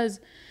stubborn, because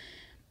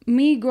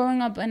me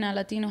growing up in a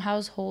Latino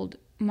household,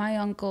 my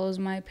uncles,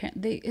 my parents,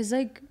 it's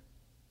like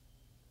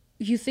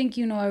you think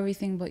you know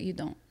everything, but you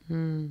don't.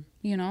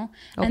 You know?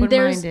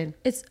 Open-minded.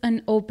 It's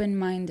an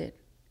open-minded.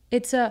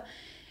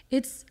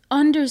 It's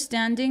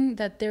understanding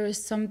that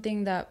there's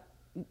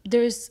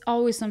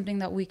always something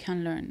that we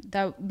can learn.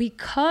 That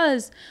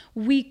because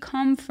we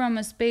come from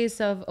a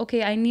space of,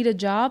 okay, I need a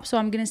job, so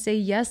I'm gonna say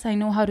yes, I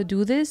know how to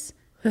do this.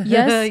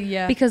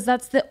 Yes, because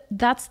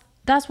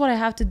that's what I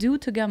have to do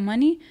to get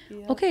money.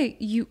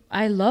 Okay,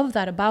 I love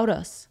that about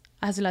us.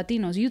 as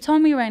Latinos. You tell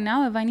me right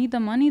now, if I need the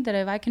money, that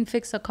if I can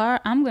fix a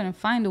car, I'm going to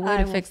find a way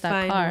to fix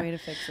that car.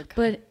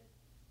 But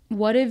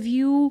what if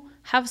you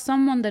have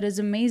someone that is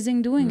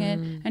amazing doing it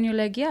and you're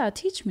like, yeah,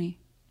 teach me.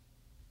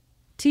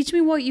 Teach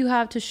me what you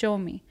have to show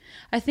me.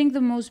 I think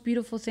the most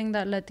beautiful thing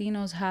that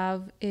Latinos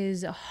have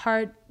is a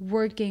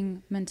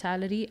hard-working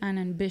mentality and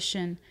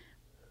ambition.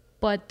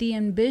 But the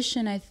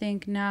ambition, I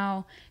think,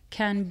 now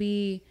can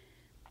be...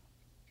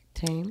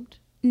 tamed?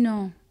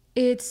 No.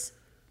 It's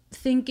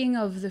thinking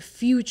of the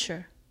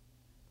future.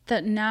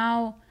 That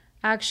now,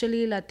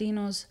 actually,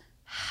 Latinos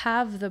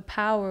have the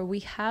power.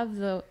 We have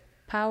the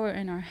power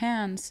in our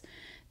hands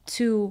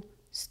to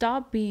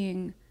stop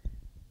being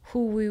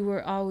who we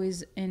were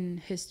always in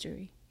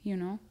history, you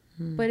know?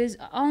 But it's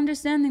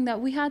understanding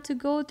that we had to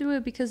go through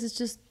it because it's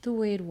just the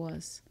way it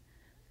was.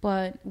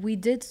 But we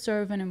did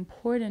serve an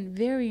important,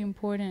 very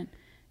important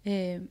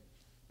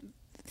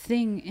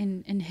thing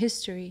in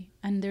history.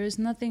 And there is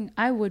nothing...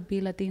 I would be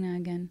Latina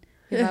again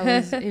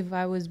if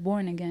I was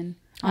born again.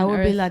 I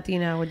would be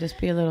Latina. I would just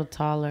be a little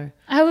taller.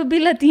 I would be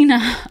Latina.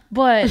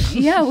 But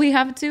yeah,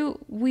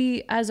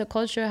 we as a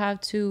culture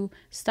have to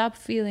stop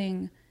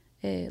feeling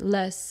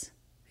less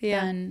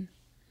than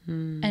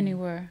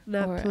anywhere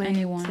or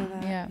anyone.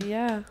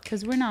 Yeah.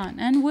 Because we're not.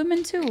 And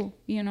women too,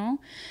 you know.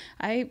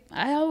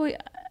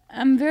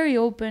 I'm very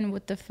open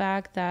with the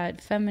fact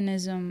that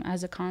feminism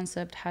as a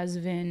concept has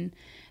been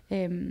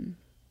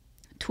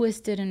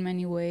twisted in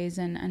many ways,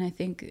 and I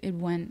think it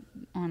went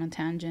on a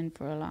tangent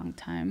for a long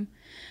time.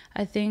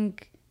 I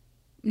think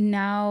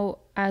now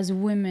as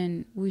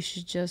women we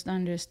should just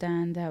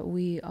understand that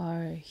we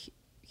are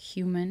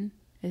human,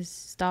 is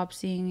stop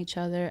seeing each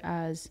other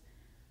as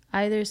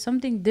either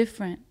something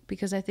different,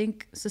 because I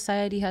think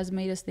society has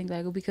made us think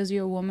like, oh, because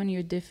you're a woman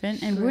you're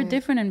different, and we're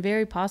different in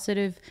very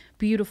positive,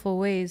 beautiful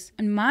ways.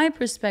 In my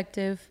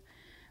perspective,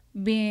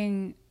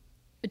 being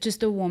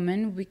just a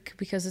woman,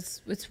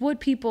 because it's what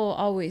people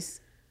always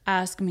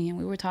ask me, and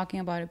we were talking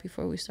about it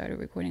before we started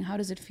recording. How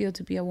does it feel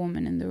to be a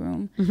woman in the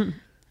room?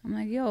 I'm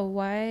like, yo,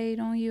 why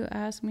don't you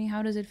ask me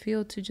how does it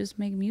feel to just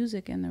make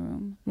music in the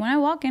room? When I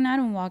walk in, I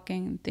don't walk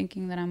in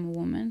thinking that I'm a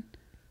woman.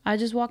 I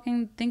just walk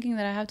in thinking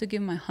that I have to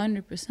give my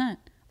 100%.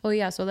 Oh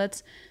yeah, so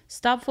let's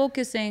stop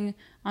focusing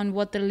on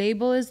what the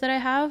label is that I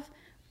have,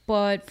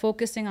 but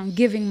focusing on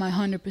giving my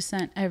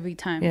 100% every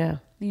time. Yeah.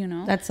 You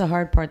know? That's the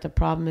hard part. The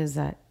problem is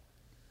that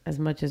as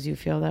much as you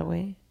feel that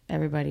way,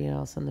 everybody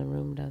else in the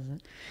room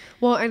doesn't.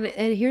 Well,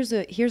 and here's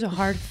a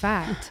hard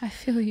fact. I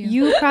feel you.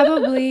 You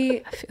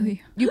probably I feel you.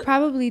 You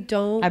probably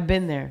don't. I've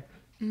been there.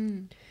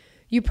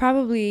 You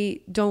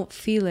probably don't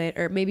feel it,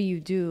 or maybe you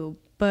do,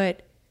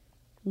 but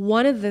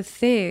one of the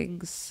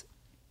things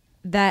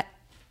that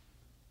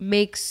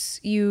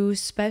makes you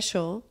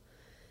special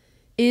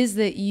is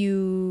that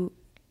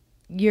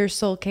your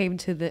soul came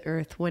to the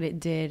earth when it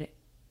did,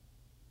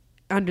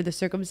 under the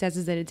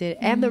circumstances that it did.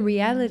 And the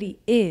reality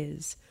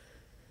is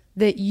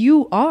that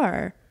you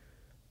are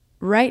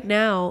right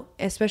now,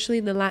 especially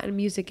in the Latin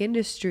music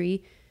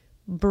industry,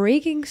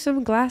 breaking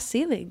some glass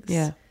ceilings.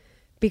 Yeah.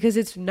 Because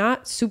it's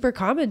not super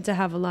common to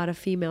have a lot of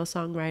female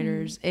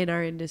songwriters in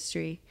our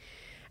industry.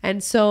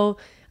 And so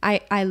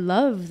I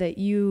love that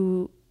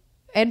you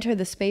enter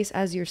the space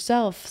as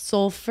yourself,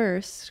 soul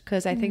first,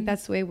 because I think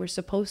that's the way we're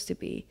supposed to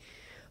be.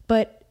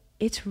 But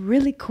it's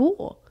really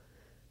cool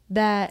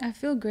that... I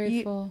feel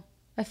grateful.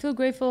 I feel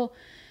grateful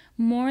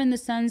more in the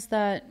sense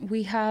that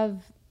we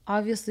have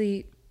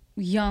obviously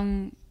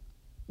young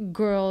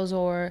girls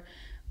or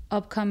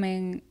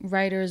upcoming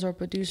writers or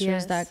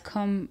producers that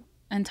come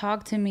and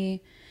talk to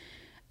me.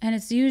 And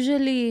it's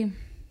usually...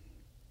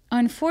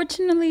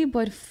 Unfortunately,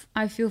 but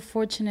I feel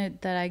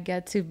fortunate that I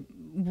get to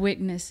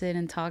witness it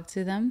and talk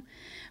to them,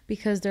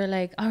 because they're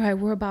like, all right,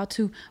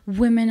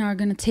 women are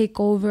going to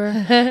take over.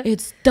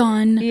 It's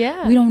done.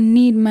 Yeah. We don't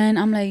need men.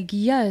 I'm like,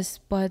 yes,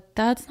 but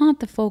that's not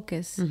the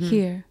focus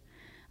here.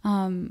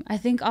 I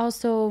think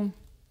also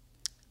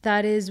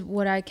that is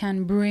what I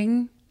can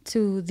bring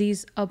to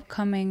these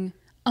upcoming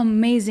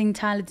amazing,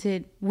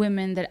 talented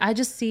women that I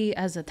just see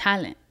as a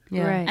talent.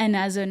 Yeah. Right. And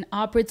as an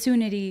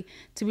opportunity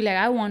to be like,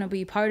 I want to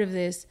be part of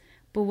this.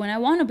 But when I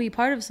want to be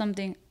part of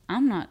something,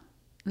 I'm not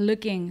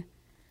looking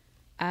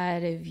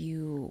at if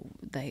you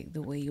like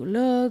the way you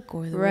look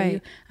or the way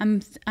you,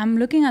 I'm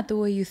looking at the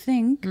way you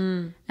think,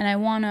 and I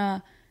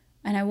wanna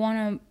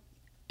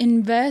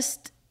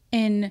invest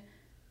in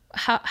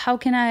how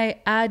can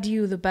I add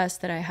you the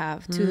best that I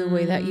have to the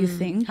way that you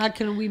think. How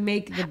can we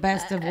make the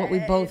best of what we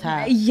both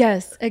have?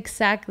 Yes,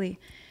 exactly.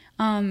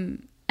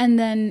 And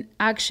then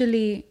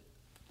actually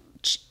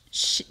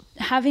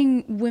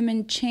having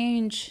women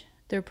change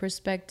their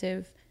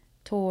perspective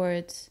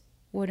towards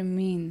what it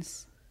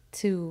means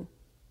to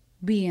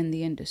be in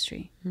the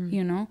industry,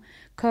 you know?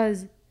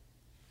 Because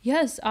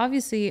yes,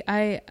 obviously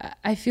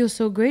I feel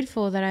so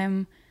grateful that I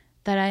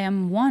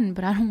am one,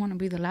 but I don't want to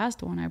be the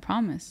last one, I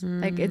promise.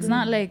 Like, it's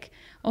not like,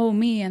 oh,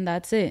 me and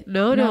that's it.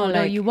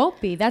 No, you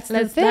won't be. That's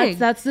the thing.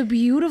 That's the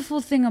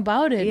beautiful thing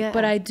about it. Yeah.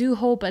 But I do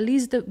hope at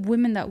least the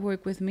women that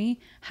work with me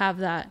have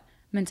that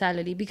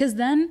mentality, because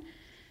then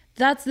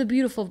that's the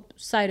beautiful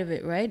side of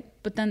it, right?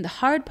 But then the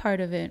hard part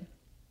of it,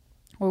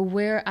 or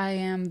where I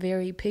am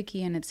very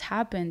picky, and it's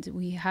happened,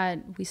 we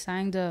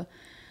signed an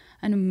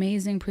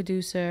amazing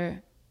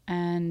producer,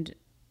 and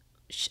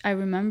I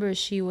remember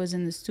she was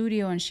in the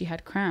studio and she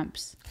had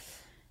cramps,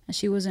 and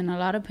she was in a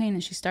lot of pain,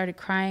 and she started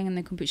crying,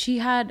 and she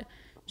had,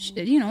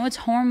 it's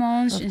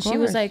hormones, and she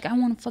was like, I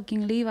want to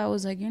fucking leave. I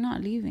was like, you're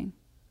not leaving.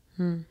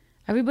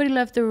 Everybody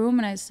left the room,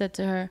 and I said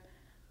to her,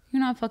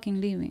 you're not fucking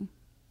leaving.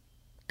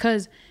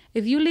 Because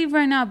if you leave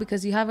right now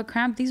because you have a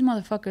cramp, these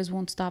motherfuckers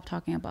won't stop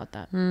talking about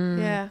that.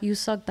 Yeah. You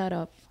suck that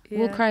up. Yeah.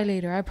 We'll cry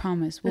later, I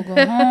promise. We'll go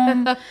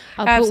home.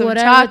 I'll have put some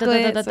whatever.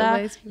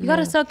 chocolate, You got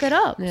to suck it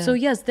up. Yeah. So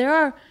yes, there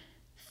are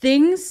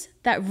things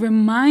that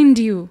remind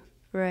you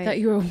that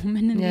you're a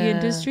woman in the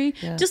industry.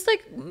 Yeah. Just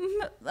like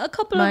a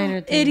couple minor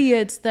of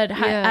idiots that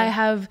I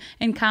have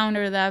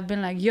encountered that have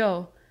been like,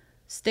 yo,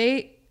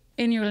 stay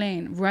in your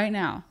lane right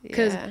now.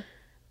 Because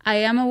I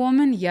am a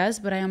woman, yes,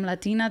 but I am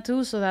Latina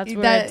too, so that's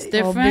where it's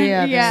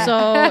different. Yeah.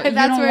 So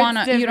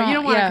you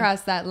don't want to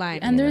cross that line.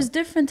 And there's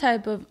different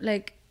type of,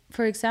 like,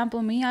 for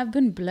example, me, I've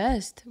been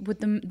blessed with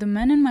the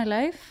men in my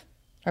life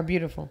are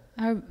beautiful.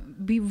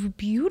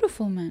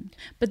 Beautiful men.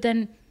 But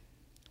then,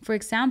 for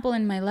example,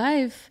 in my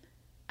life,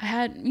 I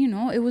had,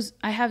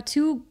 I have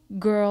 2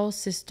 girl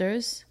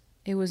sisters.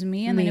 It was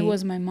me, and then it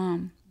was my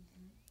mom.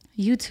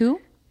 You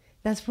too?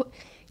 That's what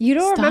you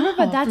don't remember,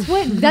 but that's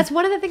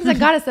one of the things that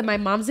got us, that my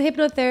mom's a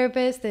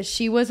hypnotherapist, that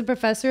she was a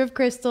professor of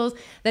crystals,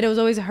 that it was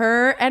always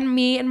her and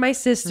me and my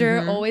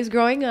sister always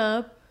growing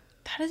up.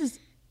 That is,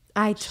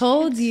 I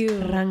told you.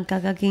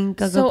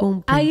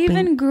 So I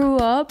even grew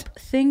up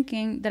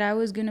thinking that I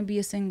was gonna be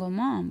a single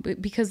mom,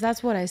 because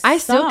that's what I saw. I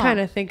still kind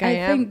of think I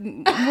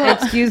am.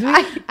 Excuse me.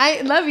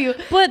 I love you,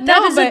 but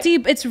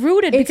it's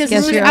rooted because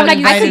I'm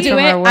like, I could do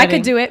it. I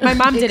could do it. My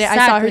mom did it.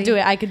 I saw her do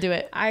it. I could do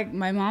it.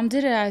 My mom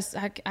did it.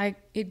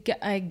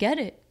 I get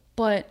it.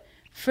 But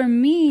for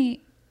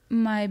me,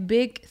 my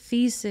big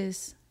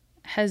thesis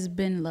has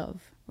been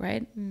love.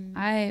 Right?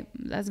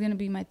 That's going to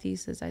be my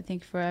thesis, I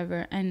think,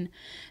 forever. And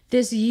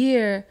this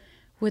year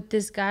with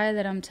this guy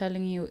that I'm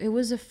telling you, it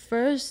was the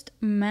first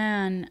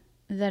man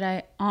that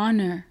I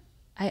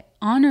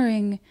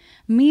honoring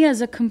me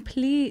as a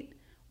complete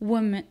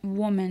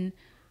woman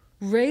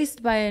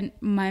raised by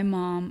my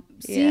mom,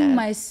 seeing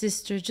my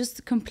sister,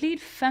 just complete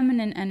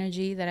feminine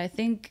energy that I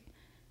think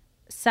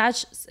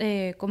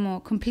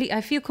complete.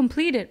 I feel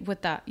completed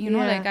with that,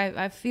 like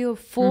I feel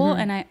full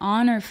and I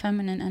honor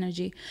feminine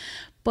energy.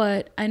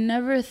 But I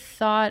never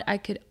thought I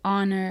could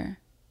honor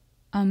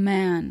a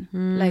man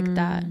like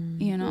that,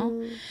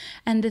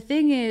 And the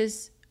thing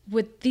is,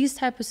 with these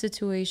type of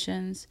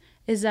situations,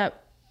 is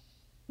that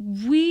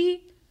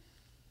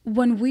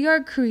when we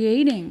are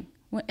creating,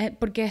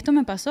 porque esto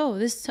me pasó,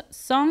 this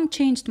song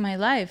changed my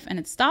life, and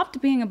it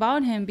stopped being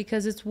about him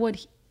because it's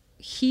what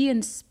he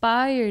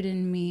inspired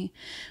in me.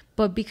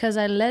 But because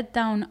I let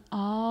down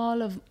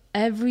all of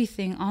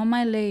everything, all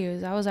my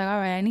layers, I was like, all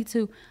right,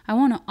 I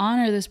want to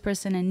honor this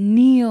person and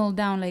kneel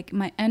down, like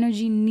my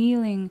energy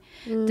kneeling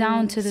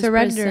down to this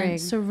person,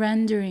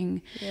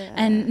 surrendering,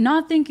 and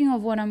not thinking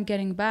of what I'm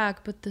getting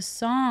back, but the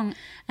song.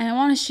 And I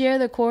want to share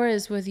the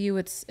chorus with you.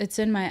 It's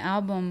in my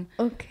album.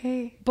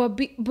 Okay. But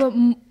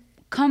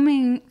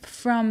coming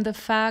from the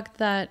fact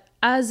that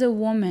as a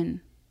woman,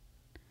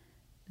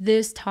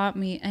 this taught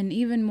me, and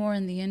even more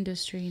in the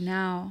industry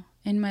now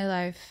in my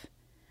life,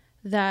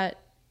 that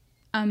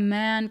a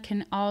man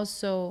can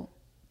also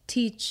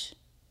teach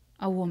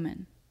a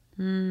woman,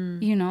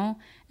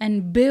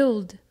 and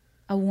build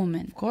a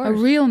woman, a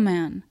real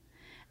man.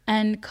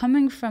 And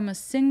coming from a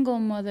single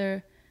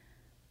mother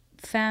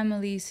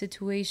family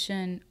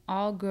situation,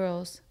 all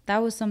girls,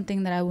 that was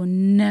something that I would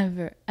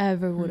never,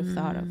 ever would have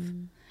thought of.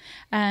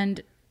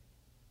 And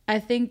I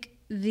think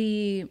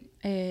the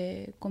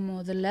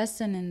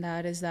lesson in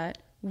that is that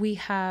we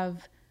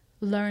have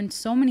learned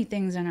so many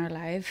things in our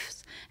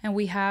lives, and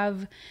we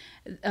have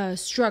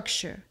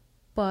structure,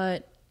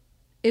 but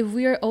if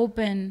we are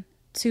open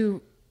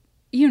to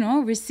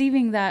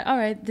receiving that, all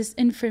right, this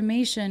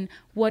information,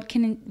 what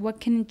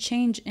can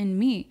change in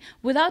me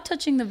without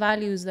touching the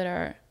values that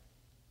are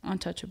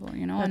untouchable,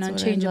 and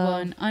unchangeable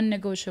and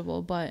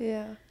unnegotiable. But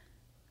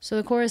so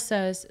the chorus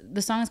says,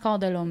 the song is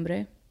called El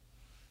Hombre,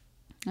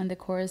 and the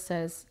chorus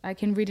says, I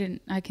can read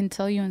it, I can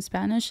tell you in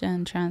Spanish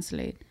and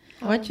translate.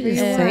 Why don't you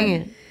just sing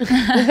it?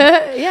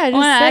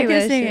 I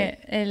can sing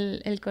it.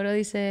 El coro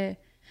dice: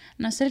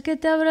 no es el que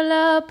te abre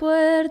la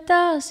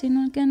puerta,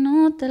 sino el que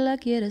no te la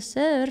quiere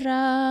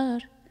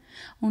cerrar.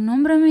 Un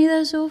hombre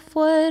mide su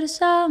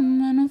fuerza,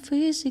 menos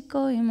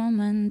físico y más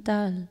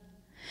mental.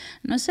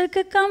 No es el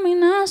que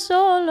camina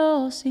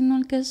solo, sino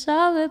el que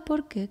sabe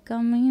por qué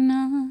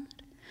caminar.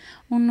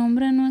 Un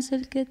hombre no es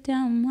el que te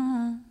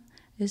ama,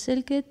 es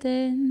el que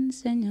te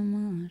enseña a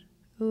amar.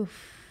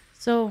 Oof.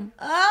 So,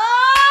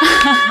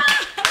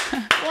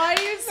 why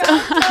do you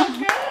sound so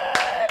good?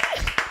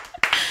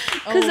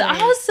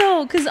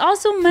 Because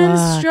also men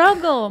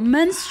struggle.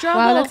 Men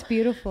struggle. Wow, that's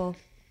beautiful.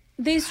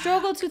 They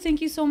struggle to, thank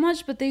you so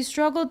much, but they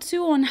struggle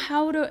too on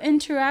how to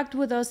interact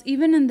with us,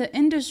 even in the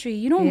industry.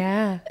 You don't,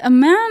 a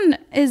man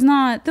is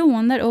not the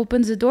one that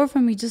opens the door for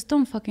me. Just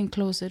don't fucking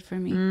close it for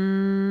me.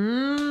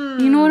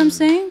 You know what I'm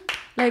saying?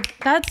 Like,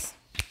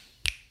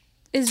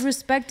 is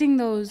respecting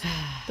those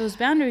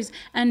boundaries.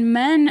 And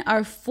men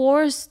are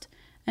forced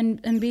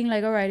and being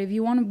like, all right, if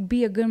you want to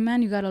be a good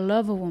man, you got to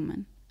love a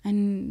woman.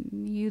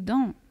 And you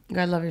don't. You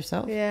got to love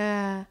yourself.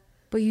 Yeah.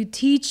 But you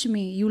teach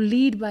me, you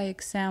lead by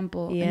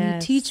example, and you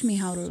teach me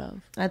how to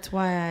love. That's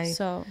why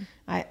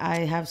I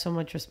have so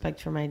much respect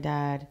for my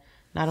dad,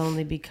 not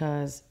only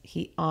because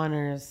he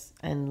honors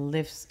and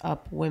lifts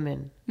up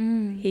women.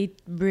 He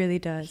really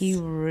does. He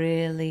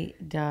really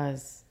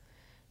does.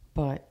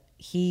 But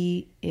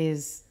he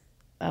is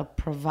a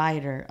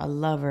provider, a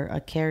lover,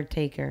 a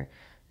caretaker,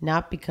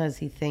 not because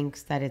he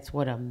thinks that it's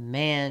what a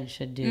man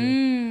should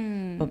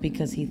do, but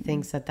because he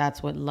thinks that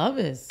that's what love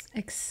is.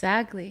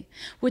 Exactly.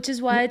 Which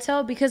is why I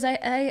tell, because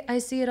I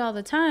see it all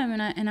the time,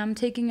 and I'm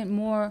taking it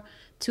more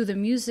to the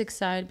music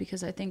side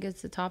because I think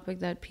it's the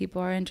topic that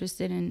people are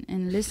interested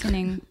in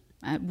listening,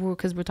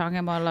 because we're talking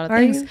about a lot of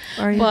things.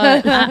 Are you?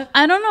 But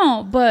I don't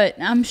know, but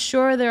I'm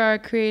sure there are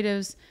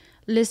creatives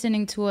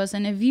listening to us.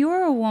 And if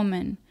you're a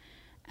woman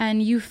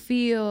and you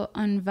feel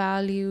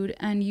unvalued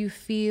and you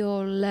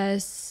feel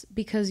less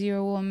because you're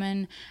a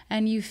woman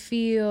and you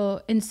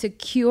feel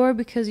insecure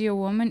because you're a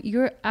woman,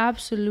 you're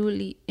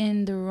absolutely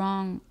in the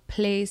wrong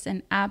place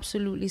and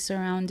absolutely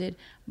surrounded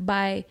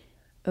by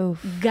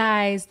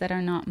guys that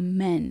are not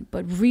men.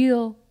 But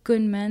real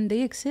good men,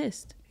 they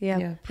exist.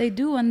 Yeah. They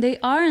do, and they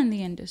are in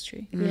the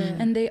industry.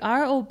 And they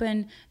are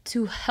open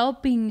to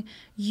helping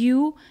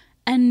you,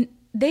 and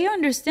they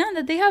understand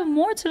that they have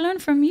more to learn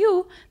from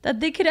you that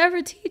they could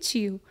ever teach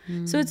you.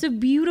 So it's a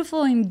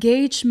beautiful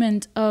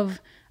engagement of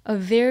a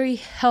very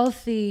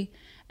healthy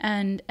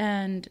and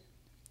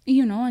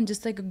you know, and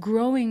just like a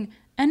growing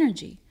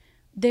energy.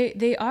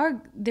 There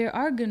are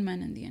good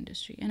men in the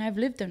industry, and I've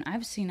lived there.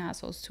 I've seen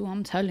assholes too.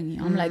 I'm telling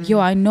you. I'm like, yo,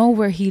 I know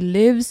where he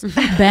lives,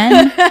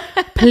 Ben.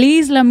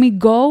 Please let me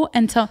go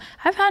and tell.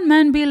 I've had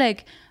men be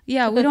like,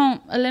 yeah, we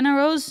don't. Elena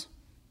Rose,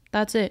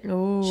 that's it.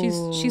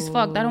 She's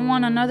fucked. I don't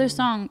want another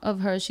song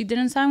of hers. She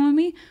didn't sign with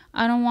me.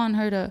 I don't want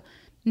her to.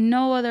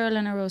 No other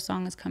Elena Rose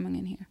song is coming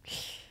in here.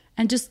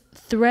 And just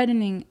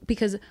threatening,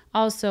 because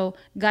also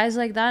guys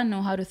like that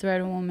know how to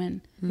threaten a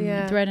woman.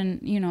 Threaten,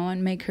 you know,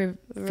 and make her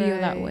feel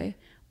that way.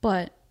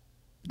 But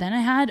then I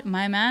had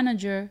my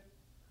manager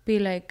be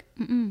like,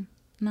 no,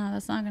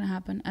 that's not going to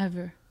happen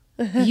ever.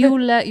 You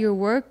let your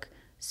work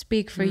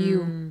speak for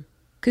you,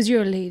 because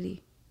you're a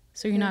lady.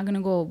 So you're not going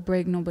to go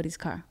break nobody's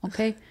car,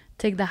 okay?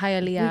 Take the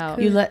Hialeah out.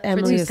 You let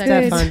Emily and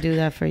Stefan do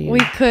that for you.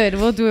 We could.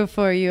 We'll do it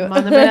for you.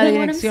 I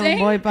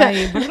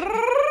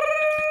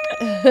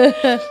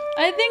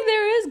think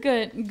there is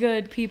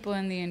good people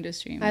in the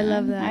industry, man. I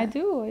love that. I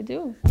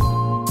do.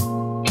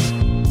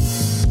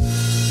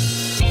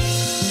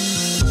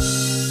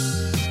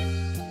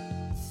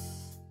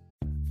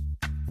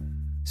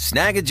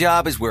 Snag a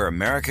Job is where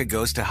America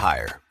goes to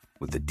hire,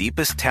 with the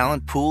deepest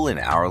talent pool in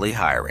hourly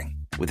hiring.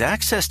 With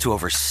access to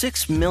over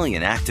 6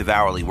 million active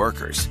hourly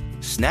workers,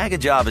 Snag a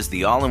Job is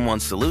the all-in-one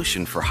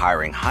solution for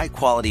hiring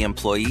high-quality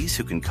employees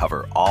who can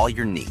cover all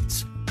your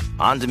needs.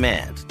 On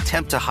demand,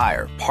 temp to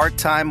hire,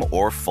 part-time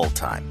or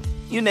full-time.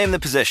 You name the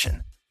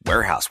position.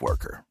 Warehouse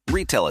worker,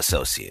 retail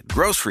associate,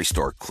 grocery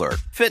store clerk,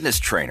 fitness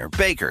trainer,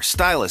 baker,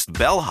 stylist,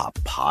 bellhop,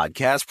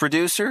 podcast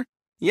producer.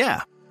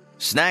 Yeah,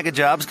 Snag a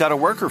Job's got a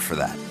worker for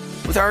that.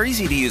 With our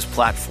easy-to-use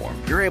platform,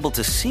 you're able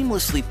to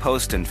seamlessly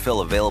post and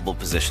fill available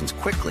positions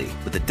quickly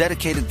with a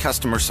dedicated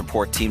customer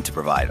support team to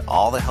provide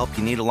all the help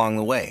you need along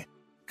the way.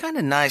 Kind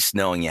of nice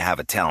knowing you have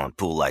a talent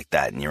pool like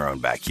that in your own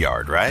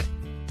backyard, right?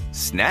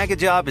 Snag a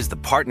Job is the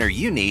partner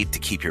you need to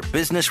keep your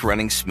business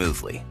running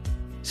smoothly.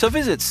 So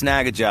visit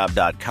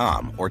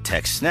snagajob.com or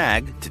text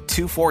snag to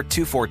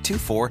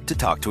 242424 to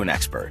talk to an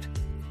expert.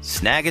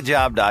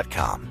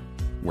 Snagajob.com,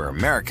 where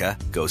America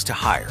goes to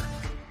hire.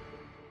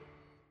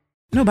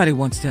 Nobody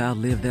wants to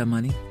outlive their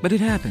money, but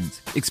it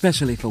happens,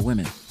 especially for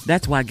women.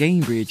 That's why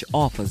Gainbridge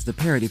offers the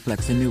Parity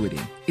Flex annuity.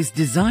 It's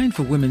designed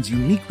for women's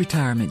unique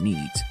retirement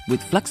needs,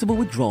 with flexible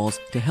withdrawals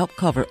to help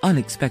cover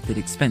unexpected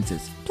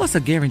expenses, plus a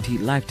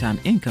guaranteed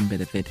lifetime income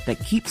benefit that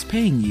keeps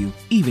paying you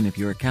even if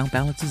your account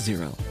balance is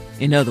zero.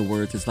 In other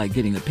words, it's like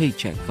getting a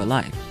paycheck for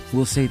life.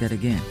 We'll say that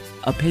again.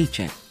 A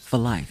paycheck for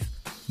life.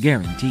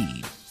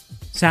 Guaranteed.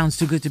 Sounds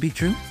too good to be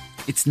true?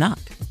 It's not.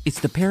 It's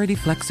the Parity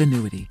Flex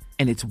annuity.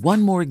 And it's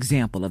one more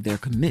example of their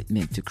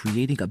commitment to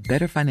creating a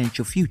better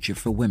financial future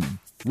for women.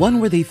 One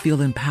where they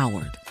feel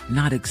empowered,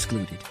 not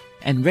excluded,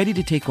 and ready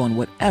to take on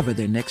whatever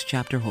their next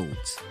chapter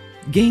holds.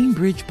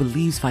 Gainbridge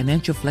believes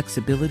financial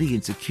flexibility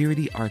and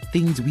security are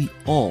things we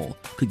all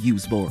could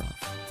use more of.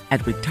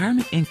 At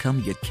retirement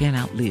income you can't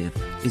outlive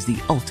is the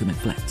ultimate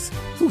flex.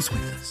 Who's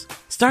with us?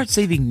 Start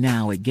saving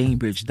now at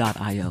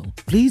Gainbridge.io.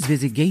 Please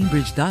visit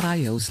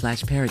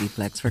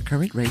Gainbridge.io/ParityFlex for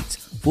current rates,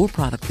 for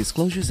product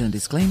disclosures and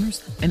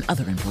disclaimers, and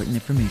other important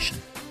information.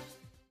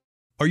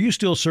 Are you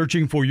still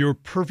searching for your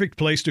perfect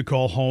place to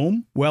call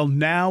home? Well,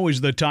 now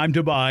is the time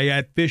to buy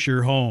at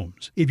Fisher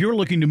Homes. If you're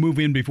looking to move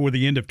in before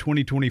the end of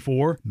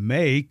 2024,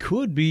 May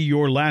could be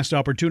your last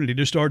opportunity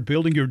to start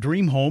building your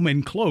dream home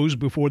and close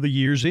before the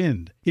year's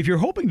end. If you're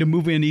hoping to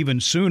move in even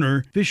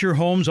sooner, Fisher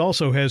Homes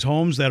also has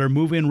homes that are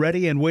move-in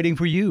ready and waiting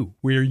for you,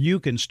 where you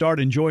can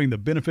start enjoying the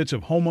benefits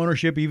of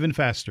homeownership even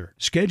faster.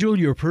 Schedule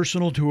your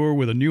personal tour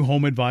with a new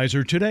home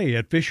advisor today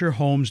at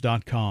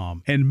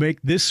FisherHomes.com and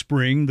make this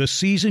spring the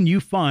season you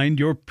find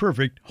your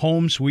perfect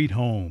home sweet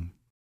home.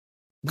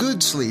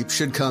 Good sleep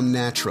should come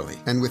naturally,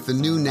 and with the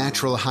new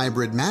Natural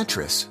Hybrid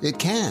mattress, it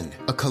can.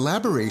 A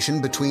collaboration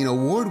between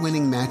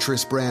award-winning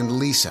mattress brand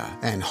Leesa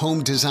and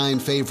home design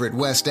favorite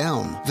West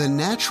Elm, the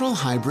Natural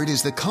Hybrid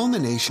is the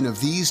culmination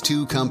of these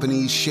two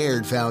companies'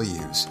 shared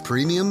values: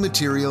 premium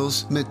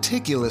materials,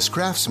 meticulous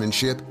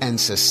craftsmanship, and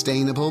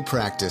sustainable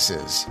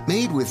practices.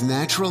 Made with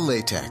natural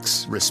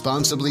latex,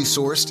 responsibly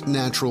sourced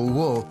natural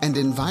wool, and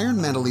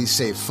environmentally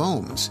safe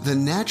foams, the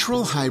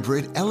Natural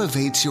Hybrid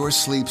elevates your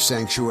sleep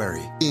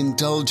sanctuary,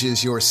 indulges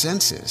your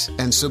senses,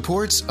 and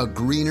supports a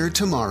greener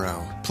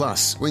tomorrow.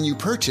 Plus, when you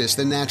purchase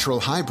the Natural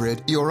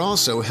Hybrid, you're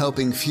also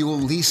helping fuel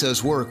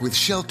Leesa's work with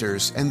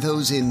shelters and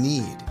those in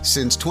need.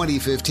 Since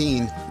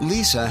 2015,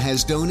 Leesa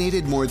has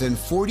donated more than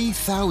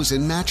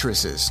 40,000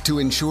 mattresses to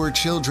ensure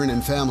children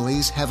and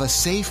families have a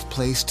safe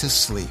place to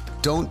sleep.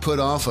 Don't put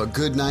off a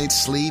good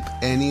night's sleep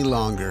any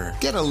longer.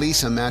 Get a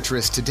Leesa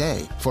mattress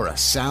today for a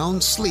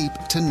sound sleep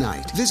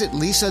tonight. Visit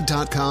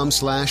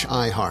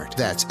leesa.com/iHeart.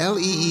 That's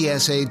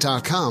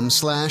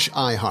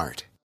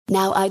LEESA.com/iHeart.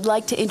 Now I'd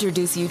like to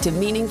introduce you to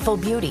Meaningful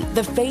Beauty,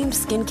 the famed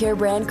skincare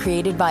brand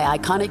created by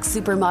iconic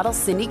supermodel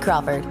Cindy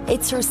Crawford.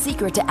 It's her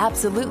secret to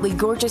absolutely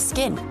gorgeous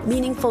skin.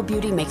 Meaningful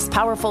Beauty makes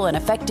powerful and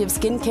effective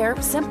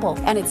skincare simple,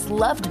 and it's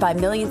loved by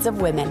millions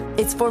of women.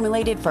 It's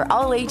formulated for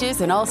all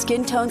ages and all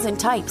skin tones and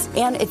types,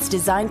 and it's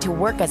designed to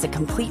work as a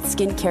complete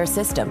skincare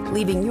system,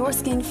 leaving your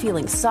skin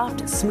feeling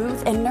soft,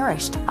 smooth, and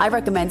nourished. I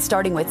recommend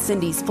starting with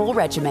Cindy's full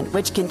regimen,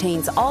 which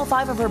contains all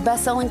 5 of her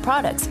best-selling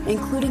products,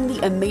 including the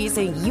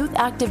amazing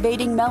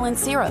youth-activating Melon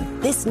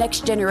Serum. This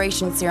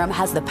next-generation serum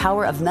has the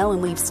power of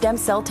melon leaf stem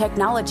cell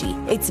technology.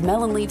 It's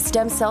melon leaf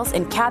stem cells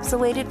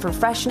encapsulated for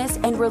freshness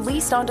and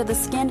released onto the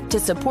skin to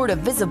support a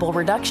visible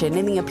reduction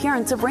in the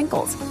appearance of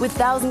wrinkles. With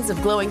thousands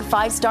of glowing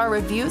 5-star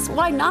reviews,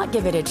 why not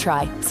give it a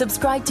try?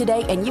 Subscribe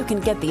today and you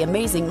can get the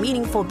amazing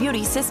Meaningful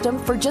Beauty system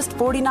for just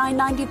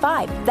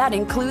 $49.95. That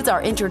includes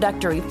our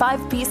introductory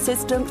 5-piece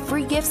system,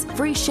 free gifts,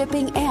 free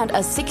shipping, and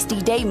a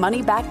 60-day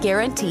money-back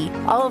guarantee.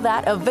 All of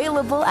that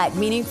available at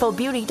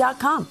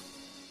meaningfulbeauty.com.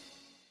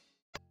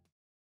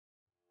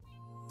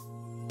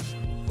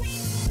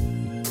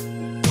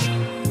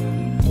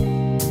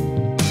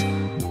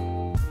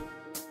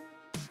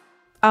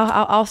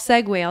 I'll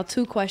segue. I'll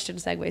 2-question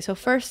segue. So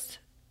first,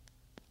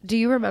 do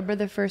you remember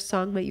the first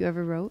song that you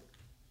ever wrote?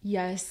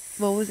 Yes.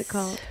 What was it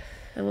called?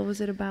 And what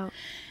was it about?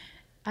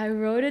 I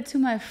wrote it to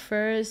my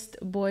first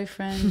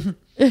boyfriend.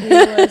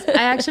 I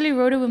actually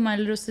wrote it with my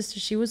little sister.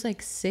 She was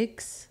like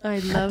 6. I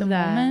love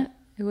that. Moment.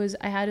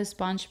 I had a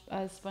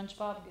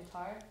SpongeBob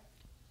guitar.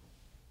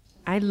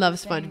 I love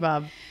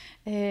SpongeBob.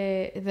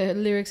 The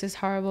lyrics is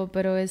horrible,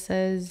 pero it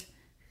says,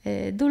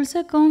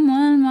 dulce como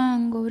el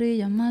mango,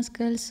 brilla más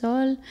que el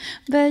sol,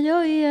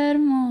 bello y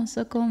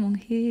hermoso como un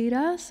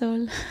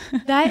girasol.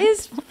 That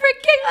is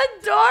freaking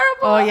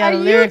adorable. Oh yeah, are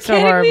the lyrics you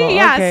are horrible. Me?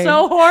 Yeah, okay.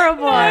 so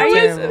horrible. I'm You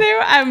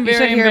should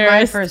very hear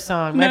embarrassed. my first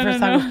song. No, My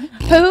first no, song.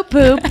 Poop,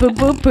 poop, poop,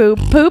 poop, poop,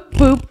 poop,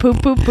 poop,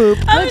 poop, poop, poop.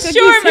 I'm Look,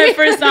 sure my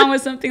first song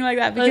was something like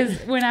that because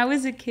when I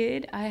was a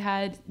kid, I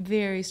had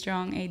very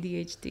strong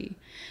ADHD.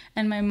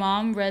 And my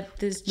mom read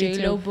this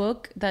J-Lo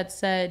book that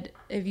said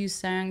if you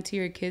sang to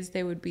your kids,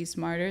 they would be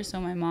smarter.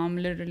 So my mom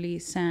literally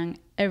sang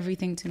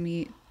everything to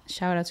me.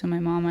 Shout out to my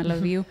mom. I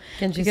love you.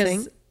 Can she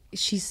sing?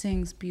 She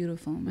sings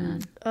beautiful,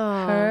 man.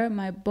 Oh. Her,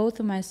 both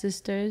of my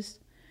sisters,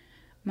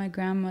 my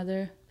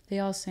grandmother, they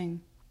all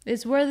sing.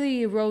 It's where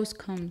the Rose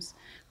comes.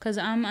 Because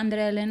I'm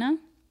Andrea Elena,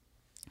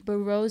 but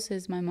Rose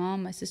is my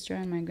mom, my sister,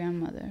 and my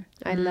grandmother.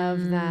 I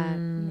love that.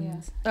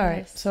 Yes. All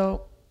right,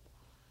 so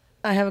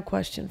I have a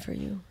question for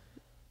you,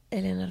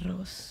 Elena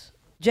Rose.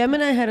 Jem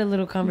and I had a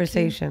little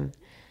conversation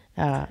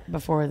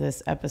before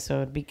this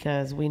episode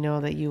because we know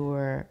that you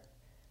were,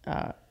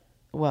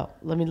 well,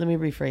 let me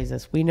rephrase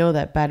this. We know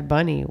that Bad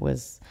Bunny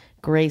was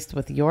graced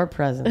with your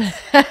presence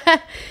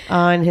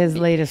on his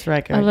latest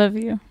record. I love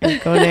you.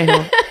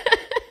 Conejo.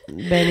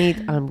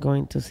 Benit, I'm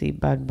going to see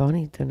Bad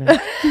Bunny tonight.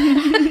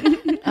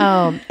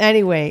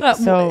 Anyway,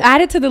 so add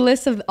it to the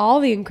list of all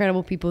the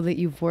incredible people that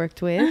you've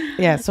worked with.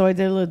 Yeah, so I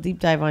did a little deep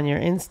dive on your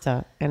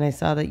Insta, and I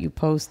saw that you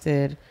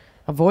posted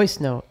a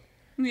voice note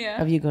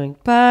of you going,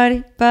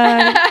 party,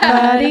 party,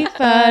 party,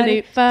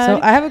 party, party. So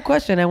I have a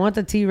question. I want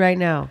the tea right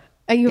now.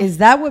 Is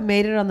that what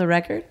made it on the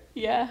record?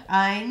 Yeah.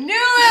 I knew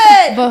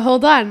it! But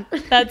hold on.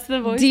 That's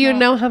the voice Do you note.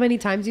 know how many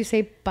times you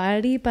say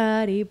party,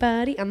 party,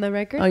 party on the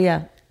record? Oh,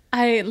 yeah.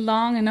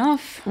 Long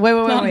enough. Wait.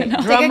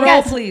 Enough. Drum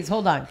roll, please.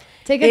 Hold on.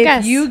 Take a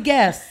guess. If you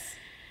guess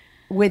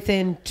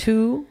within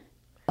 2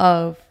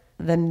 of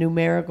the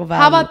numerical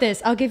value. How about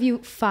this? I'll give you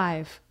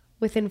 5.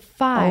 Within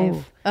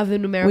 5 of the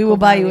numerical we will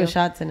buy you value. a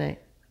shot tonight.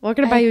 We're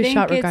going to buy you a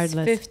shot it's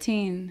regardless.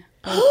 15.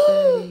 Or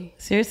 30.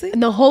 Seriously?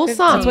 And the whole 15.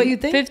 song. That's what you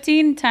think?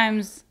 15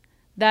 times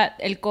that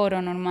el coro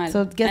normal.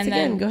 So guess And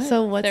again. then Go ahead.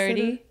 So what's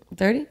 30?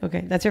 30?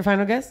 Okay. That's your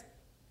final guess?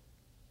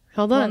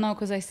 Hold Well, on. no,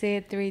 because I say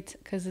it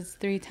because it's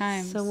 3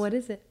 times. So what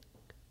is it?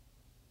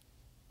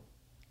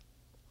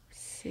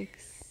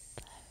 6.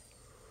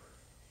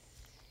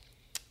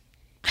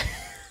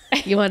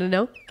 You want to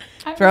know?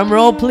 Drum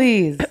roll,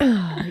 please.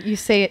 You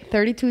say it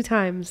 32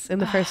 times in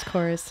the first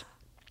chorus,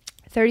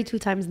 32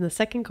 times in the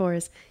second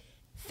chorus,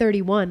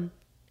 31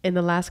 in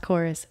the last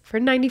chorus, for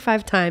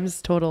 95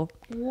 times total.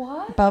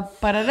 What?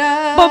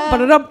 Ba-ba-da-da.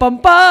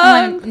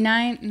 9,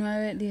 9, 10,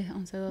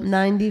 11, 12.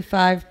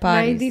 95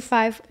 parties.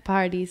 95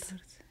 parties.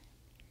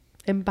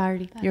 And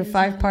party. You're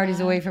 5 parties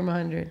away from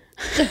 100.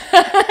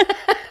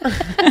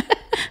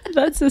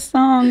 That's a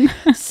song.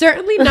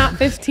 Certainly not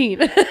 15.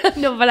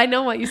 No, but I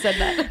know why you said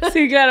that.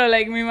 Sí, claro,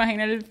 like me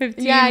imaginé el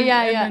 15. Yeah.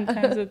 And then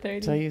times the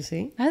 30. So you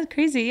see? That's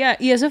crazy, yeah.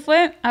 Y eso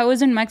fue, I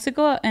was in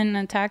Mexico in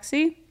a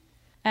taxi,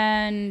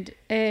 and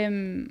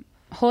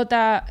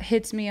Jota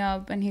hits me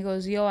up, and he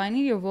goes, yo, I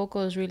need your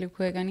vocals really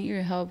quick. I need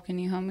your help. Can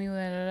you help me with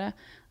it?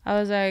 I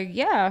was like,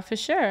 yeah, for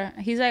sure.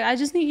 He's like, I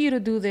just need you to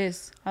do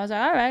this. I was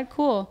like, all right,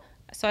 cool.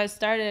 So I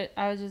started,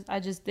 I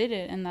just did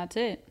it, and that's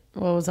it.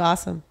 Well, it was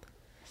awesome.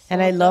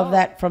 And I love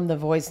that from the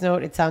voice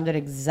note. It sounded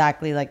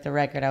exactly like the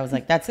record. I was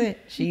like, that's it.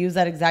 She used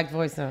that exact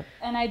voice note.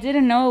 And I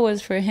didn't know it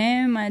was for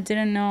him. I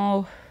didn't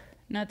know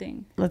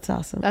nothing. That's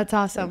awesome. That's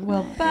awesome.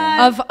 Well,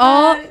 of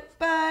all,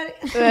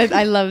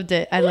 I loved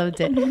it.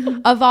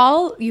 Of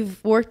all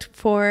you've worked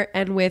for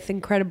and with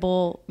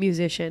incredible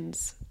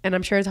musicians, and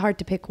I'm sure it's hard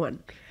to pick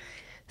one.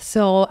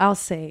 So I'll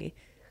say,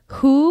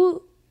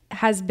 who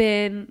has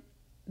been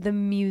the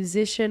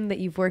musician that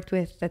you've worked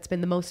with that's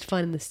been the most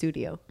fun in the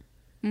studio?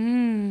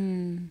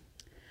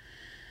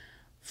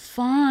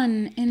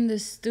 Fun in the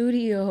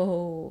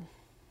studio.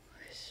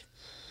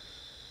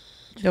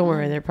 Don't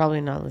worry, they're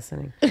probably not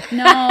listening.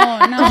 No,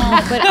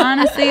 but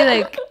honestly,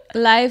 like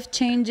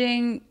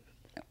life-changing,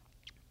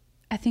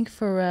 I think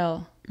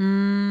Pharrell.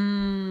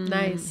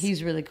 Nice.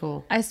 He's really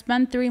cool. I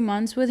spent 3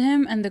 months with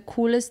him, and the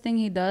coolest thing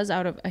he does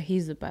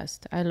he's the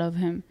best. I love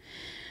him.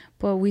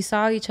 But we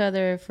saw each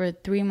other for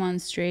 3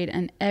 months straight,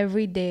 and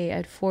every day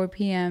at 4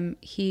 p.m.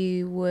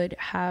 he would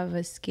have a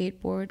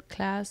skateboard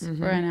class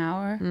for an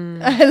hour.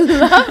 I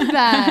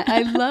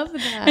love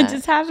that. And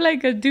just have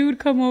like a dude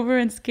come over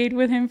and skate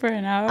with him for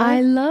an hour.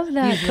 I love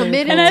that. He's really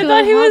Committed cool. And I to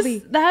thought a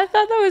hobby. I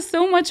thought that was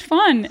so much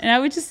fun. And I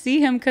would just see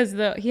him because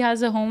he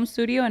has a home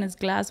studio and it's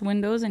glass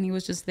windows, and he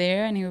was just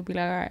there, and he would be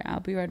like, all right,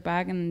 I'll be right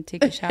back, and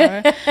take a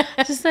shower.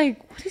 Just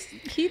like, what is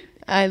he?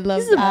 I love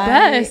He's the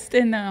that. best.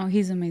 And no,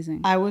 he's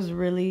amazing. I was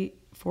really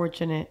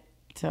fortunate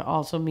to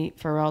also meet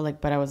Pharrell,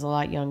 but I was a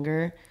lot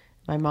younger.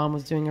 My mom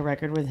was doing a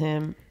record with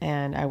him,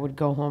 and I would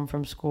go home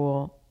from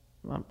school.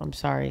 I'm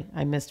sorry,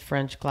 I missed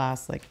French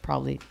class like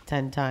probably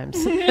 10 times.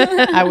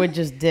 I would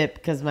just dip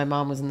because my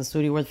mom was in the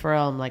studio with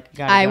Pharrell. I'm like,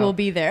 I will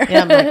be there.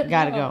 Yeah, I'm like,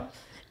 gotta go.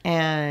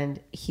 And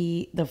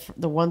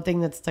the one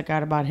thing that stuck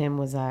out about him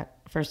was that,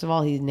 first of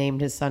all, he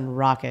named his son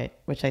Rocket,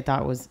 which I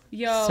thought was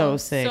so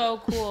sick.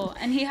 So cool.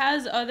 And he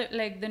has other,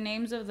 like, the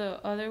names of the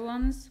other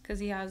ones because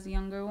he has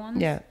younger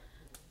ones. Yeah.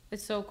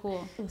 It's so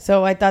cool.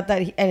 So I thought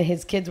that, and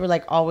his kids were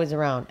like always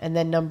around. And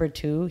then number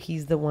 2,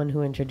 he's the one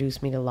who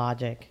introduced me to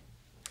Logic.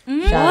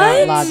 Shout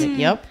out Logic.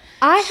 Yep.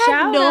 I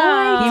had no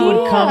idea. He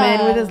would come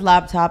in with his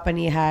laptop, and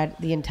he had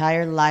the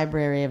entire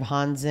library of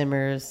Hans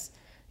Zimmer's,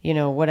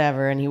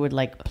 whatever. And he would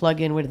like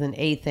plug in with an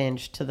 1/8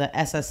 inch to the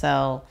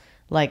SSL,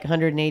 like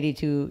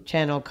 182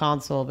 channel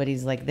console. But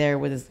he's like there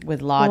with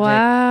Logic.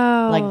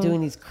 Wow. Like doing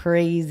these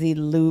crazy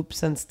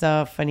loops and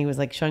stuff. And he was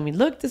like showing me,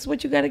 look, this is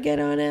what you got to get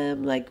on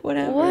him. Like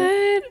whatever.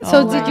 What?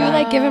 So did you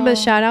like give him a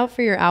shout out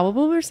for your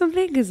album or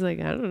something? Because like,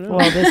 I don't know.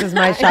 Well, this is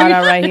my shout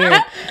out right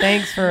here.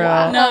 Thanks for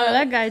No,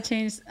 that guy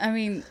changed. I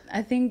mean,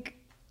 I think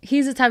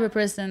he's the type of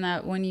person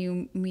that when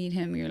you meet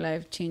him, your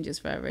life changes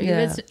forever.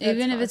 Yeah.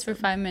 Even if it's for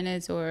 5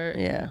 minutes or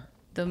Yeah.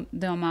 the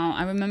amount.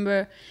 I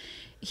remember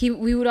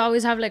we would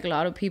always have like a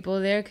lot of people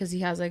there because he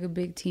has like a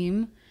big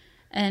team.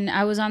 And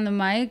I was on the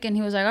mic, and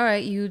he was like, all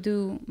right, you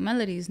do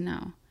melodies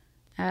now.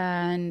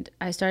 And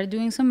I started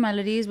doing some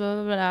melodies,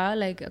 blah, blah, blah,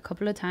 like a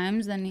couple of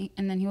times. And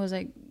then he was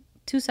like,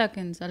 2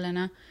 seconds,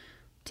 Elena,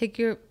 take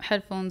your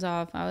headphones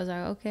off. I was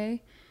like,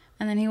 okay.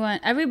 And then he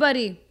went,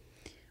 everybody,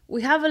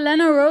 we have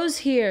Elena Rose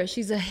here.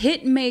 She's a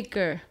hit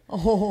maker.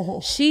 Oh.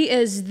 She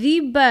is the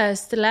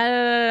best. La,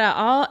 la,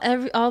 la,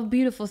 la, all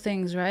beautiful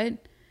things, right?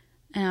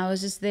 And I was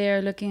just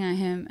there looking at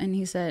him, and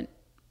he said,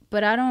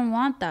 but I don't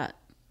want that.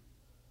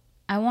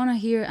 I want to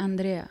hear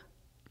Andrea.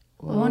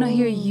 I want to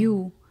hear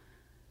you.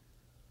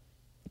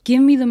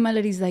 Give me the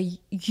melodies that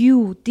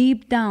you,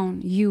 deep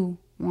down, you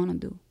want to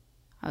do.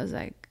 I was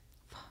like,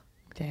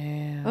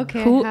 damn.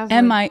 Okay. Who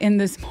am I in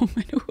this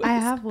moment? I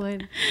have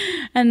one.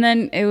 And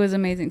then it was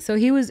amazing. So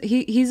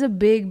he's a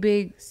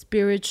big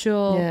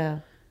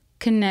spiritual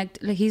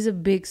connect. Like, he's a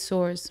big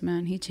source,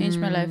 man. He changed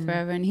my life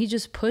forever, and he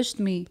just pushed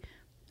me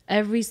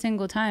every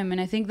single time.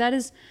 And I think that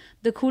is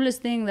the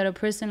coolest thing that a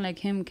person like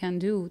him can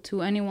do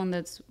to anyone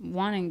that's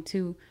wanting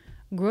to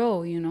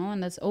grow, you know,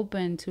 and that's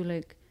open to,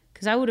 like,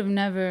 because I would have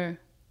never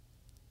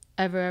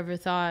ever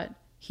thought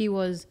he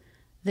was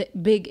the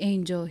big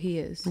angel he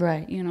is,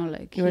 right? You know,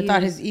 like, you would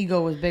thought his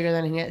ego was bigger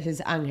than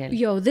his angel.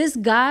 Yo, this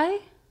guy,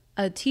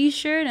 a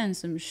t-shirt and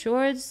some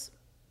shorts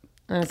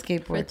and a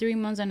skateboard for 3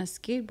 months on a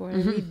skateboard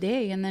every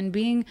day, and then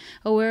being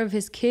aware of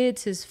his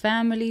kids, his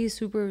family,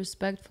 super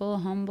respectful,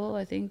 humble.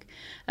 I think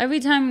every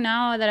time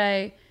now that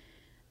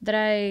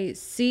I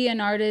see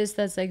an artist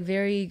that's like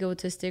very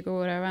egotistic or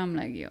whatever, I'm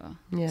like, yo,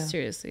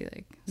 seriously,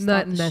 like,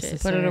 not necessary.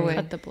 Put it away.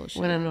 Cut the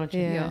bullshit.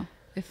 Yeah. Yo,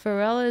 if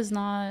Pharrell is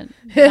not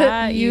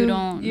that,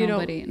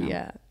 nobody. No.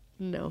 Yeah,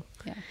 no.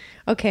 Yeah.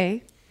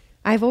 Okay,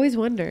 I've always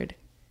wondered,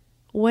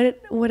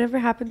 whatever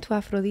happened to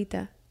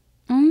Afrodita?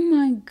 Oh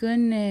my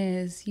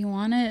goodness, you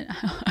want it?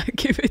 I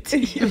give it to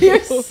you.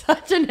 You're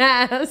such an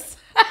ass.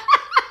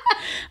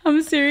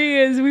 I'm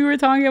serious. We were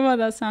talking about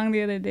that song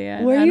the other day.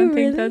 I don't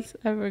think that's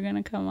ever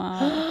gonna come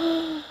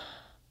out.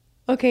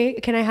 Okay,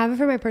 can I have it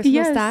for my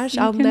personal stash?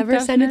 I'll never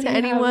send it to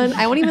anyone.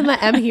 I won't even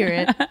let Em hear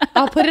it.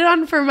 I'll put it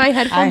on for my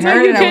headphones. I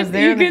heard it. I was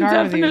there in the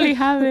car with you. You can definitely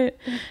have it.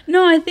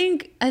 No, I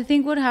think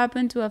what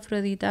happened to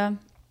Afrodita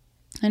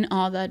and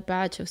all that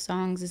batch of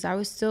songs is I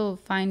was still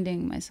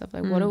finding myself,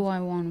 like, what do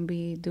I want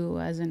to do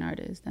as an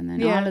artist? And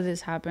then all of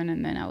this happened,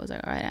 and then I was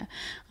like, all right,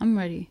 I'm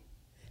ready.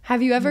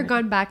 Have you ever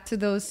gone back to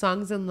those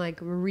songs and like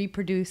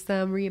reproduced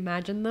them,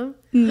 reimagined them?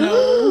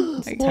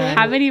 No. I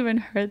haven't even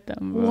heard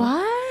them, bro.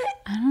 What?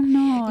 I don't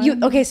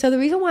know. Okay, so the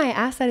reason why I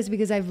asked that is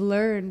because I've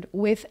learned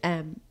with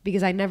Em,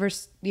 because I never,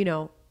 you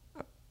know,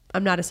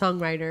 I'm not a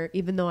songwriter,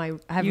 even though I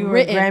have written. You're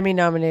a Grammy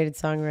nominated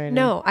songwriter.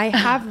 No, I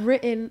have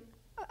written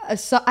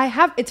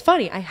it's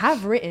funny, I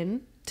have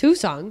written 2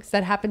 songs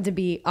that happen to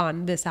be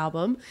on this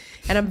album,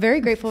 and I'm very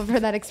grateful for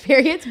that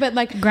experience. But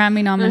like,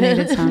 Grammy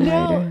nominated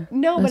songwriter.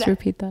 No, let's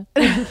repeat that.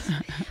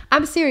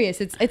 I'm serious.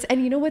 It's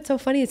and you know what's so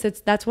funny is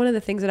that's one of the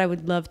things that I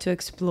would love to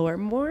explore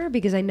more,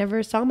 because I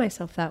never saw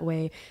myself that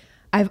way.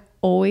 I've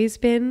always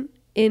been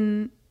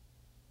in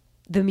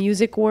the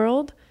music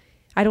world.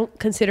 I don't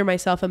consider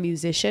myself a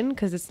musician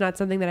because it's not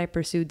something that I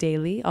pursue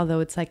daily,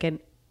 although it's like an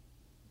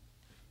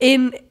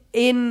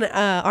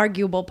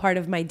arguable part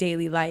of my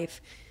daily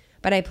life.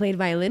 But I played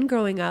violin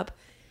growing up,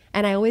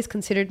 and I always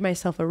considered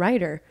myself a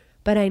writer,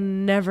 but I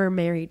never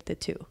married the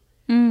two.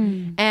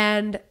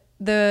 And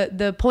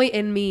the point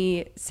in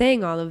me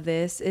saying all of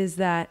this is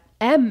that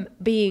Em,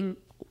 being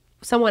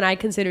someone I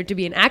consider to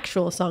be an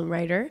actual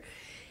songwriter,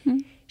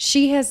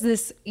 she has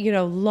this, you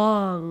know,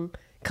 long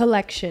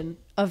collection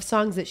of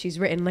songs that she's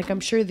written, like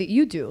I'm sure that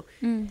you do.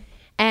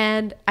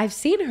 And I've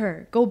seen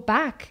her go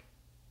back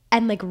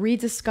and like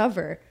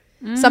rediscover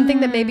something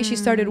that maybe she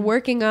started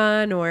working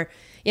on or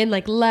in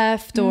like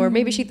left, or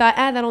maybe she thought,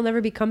 that'll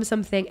never become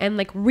something, and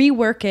like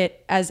rework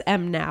it as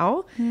Em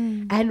now,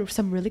 and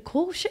some really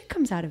cool shit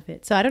comes out of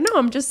it. So I don't know,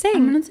 I'm just saying.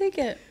 I'm gonna take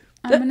it.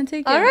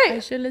 All right. I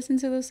should listen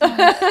to those songs.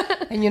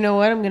 And you know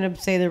what? I'm gonna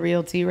say the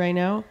real tea right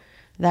now.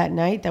 That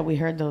night that we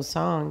heard those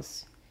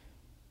songs,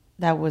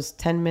 that was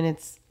 10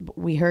 minutes.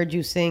 We heard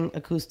you sing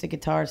acoustic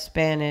guitar,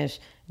 Spanish,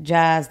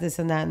 jazz, this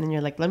and that, and then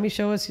you're like, let me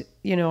show us,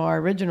 you know, our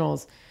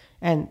originals.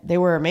 And they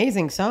were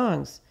amazing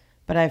songs,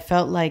 but I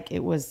felt like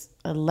it was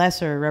a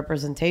lesser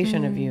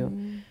representation of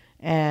you.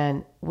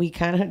 And we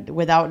kind of,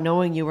 without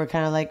knowing you, were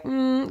kind of like,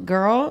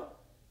 girl,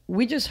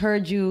 we just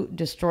heard you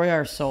destroy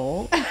our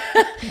soul.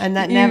 And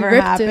that never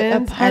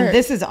happened. And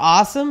this is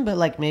awesome, but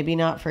like maybe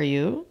not for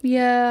you.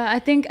 Yeah, I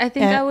think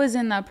I was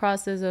in that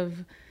process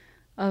of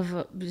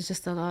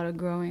just a lot of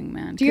growing,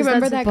 man. Do you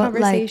remember that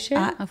conversation?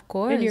 Like, of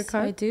course, in your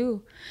car? I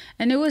do.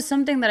 And it was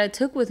something that I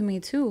took with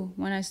me too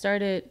when I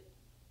started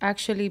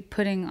actually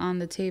putting on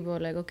the table,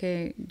 like,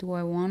 okay, do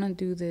I want to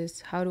do this?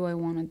 How do I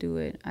want to do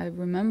it? I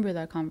remember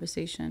that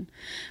conversation,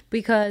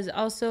 because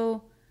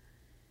also,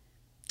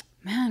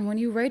 man, when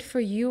you write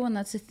for you, and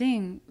that's the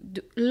thing,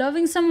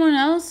 loving someone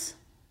else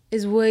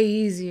is way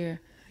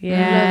easier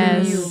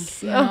than loving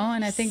you know?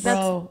 And I think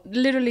that's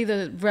literally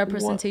the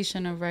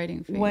representation of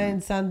writing for you.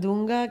 When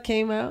Sandunga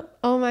came out,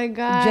 oh my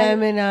God,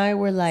 Jem and I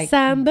were like,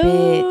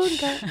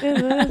 bitch.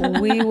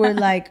 We were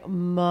like,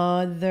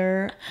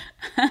 motherfucker.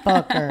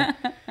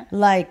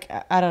 Like,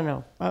 I don't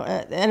know.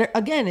 And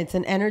again, it's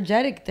an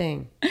energetic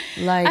thing.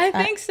 Like, I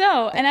think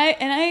so. And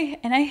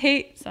I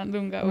hate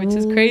Sandunga, which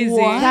is crazy.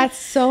 That's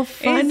so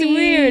funny. It's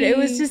weird. It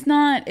was just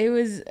not. It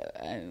was.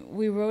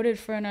 We wrote it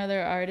for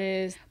another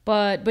artist,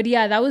 but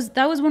yeah, that was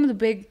one of the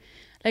big,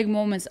 like,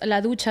 moments.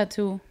 La Ducha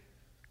too.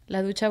 La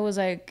Ducha was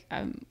like,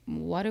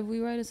 what if we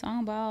write a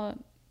song about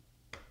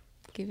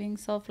giving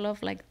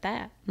self-love like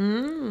that?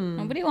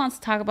 Nobody wants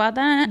to talk about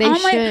that. They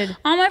should.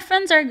 All my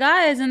friends are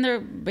guys, and they're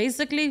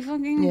basically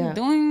fucking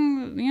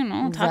doing, you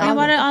know, talking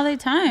about it all the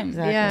time.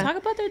 Exactly. Yeah, talk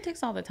about their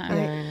ticks all the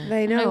time.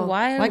 They know.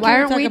 Like,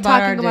 why aren't we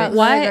talking about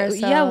why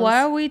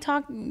are we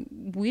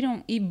talking? We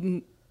don't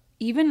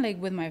even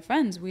like with my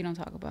friends, we don't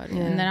talk about it.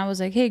 And then I was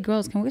like, hey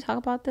girls, can we talk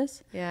about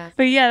this? Yeah.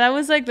 But yeah, that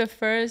was like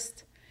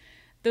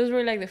those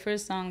were like the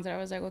first songs that I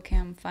was like, okay,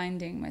 I'm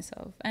finding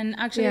myself. And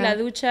actually La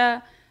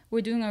Ducha,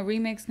 we're doing a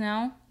remix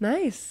now.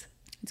 Nice.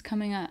 It's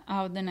coming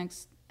out the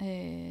next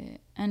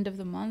end of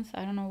the month.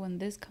 I don't know when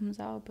this comes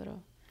out, but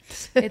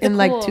it's in cool.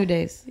 like 2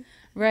 days.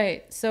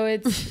 Right. So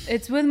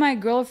it's with my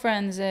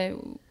girlfriends.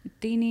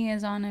 Tini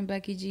is on it,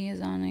 Becky G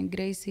is on it,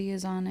 Gracie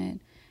is on it,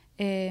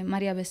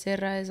 Maria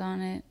Becerra is on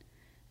it.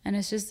 And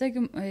it's just like,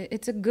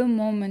 it's a good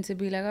moment to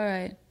be like, all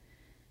right,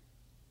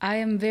 I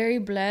am very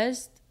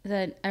blessed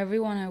that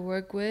everyone I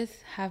work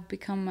with have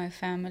become my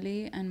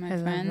family and my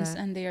friends,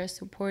 and they are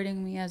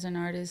supporting me as an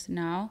artist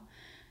now,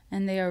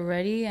 and they are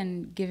ready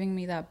and giving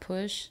me that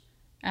push.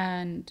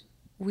 And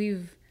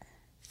we've,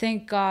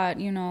 thank God,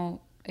 you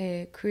know,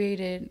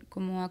 created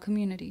como a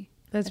community.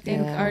 I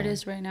think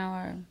artists right now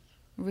are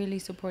really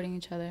supporting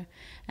each other.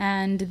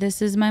 And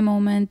this is my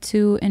moment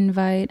to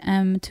invite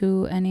M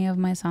to any of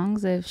my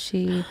songs if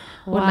she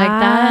would like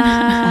that.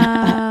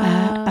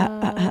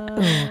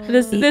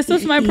 This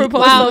was my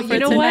proposal for you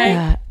know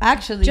tonight. What?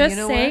 Actually, just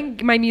you know saying,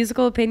 what? My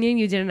musical opinion,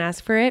 you didn't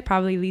ask for it,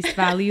 probably least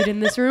valued in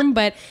this room,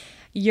 but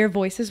your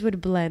voices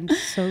would blend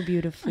so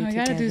beautifully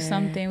together. We gotta do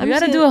something. We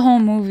gotta do a whole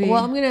movie.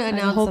 Well, I'm gonna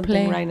announce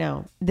something right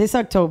now. This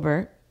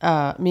October,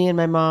 me and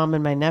my mom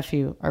and my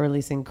nephew are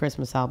releasing a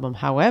Christmas album.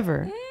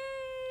 However,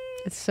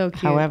 it's so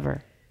cute.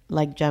 However,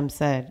 like Jem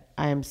said,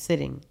 I am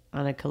sitting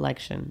on a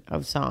collection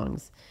of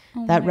songs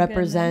that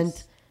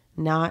represent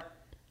not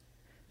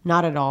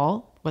at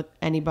all what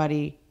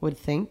anybody would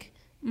think,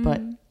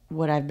 but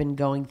what I've been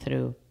going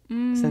through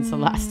since the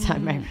last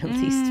time I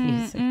released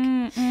music.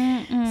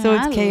 So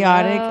it's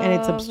chaotic and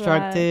it's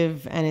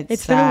obstructive and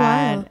it's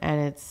sad and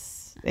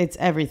it's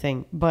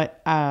everything.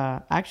 But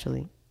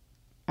actually,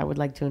 I would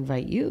like to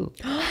invite you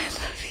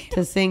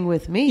to sing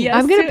with me. Yes,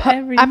 I'm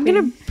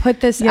gonna put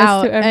this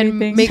out and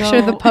make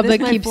sure the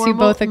public keeps you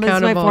both accountable.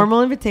 This is my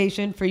formal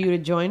invitation for you to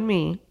join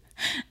me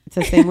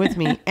to sing with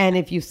me. And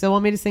if you still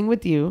want me to sing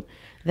with you,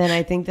 then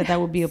I think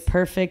that would be a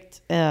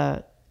perfect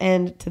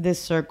end to this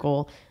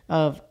circle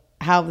of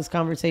how this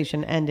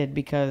conversation ended,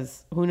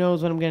 because who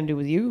knows what I'm going to do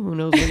with you? Who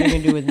knows what you're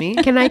going to do with me?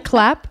 Can I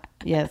clap?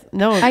 Yes.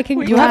 No, I can.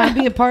 You have to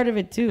be a part of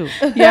it too.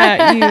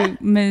 Yeah, you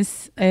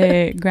miss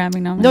a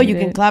Grammy nominated. No, you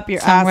can clap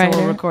your ass and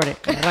we'll record it.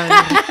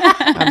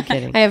 I'm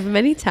kidding. I have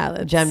many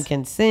talents. Jem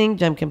can sing.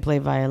 Jem can play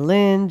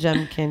violin.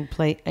 Jem can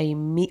play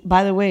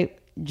By the way,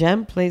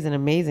 Jem plays an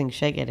amazing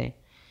shegere.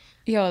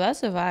 Yo,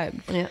 that's a vibe.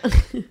 Yeah.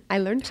 I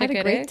learned how to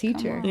a great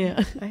teacher.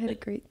 Yeah. I had a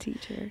great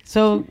teacher.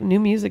 So, new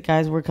music,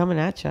 guys. We're coming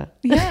at you.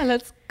 Yeah,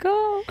 let's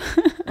go.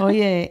 Oh,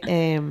 yeah.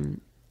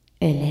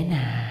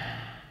 Elena.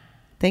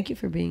 Thank you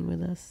for being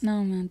with us.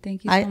 No, man.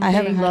 Thank you so much. I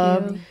have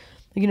loved,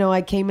 you know,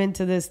 I came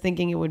into this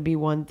thinking it would be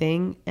one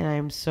thing, and I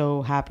am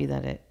so happy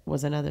that it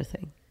was another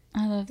thing.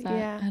 I love that.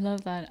 Yeah. I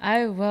love that.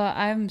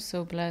 I'm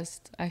so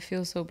blessed. I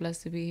feel so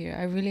blessed to be here.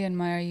 I really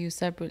admire you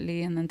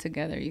separately and then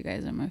together. You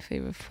guys are my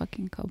favorite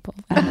fucking couple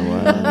in the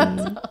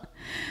world.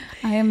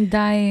 I am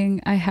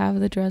dying. I have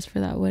the dress for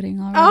that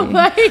wedding already. Oh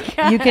my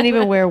God. You can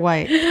even wear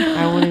white.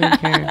 I won't even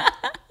care.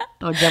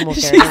 Oh, Jem will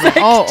care. Like,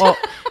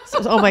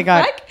 oh my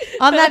God.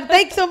 On that,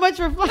 thanks so much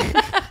for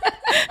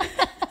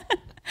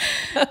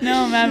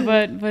No,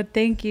 man, but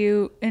thank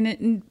you.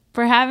 And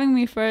for having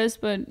me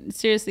first, but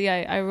seriously,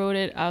 I wrote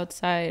it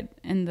outside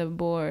in the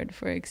board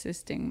for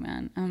existing,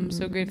 man. I'm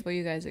so grateful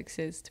you guys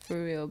exist,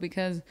 for real,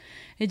 because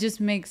it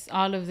just makes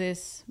all of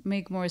this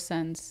make more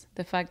sense.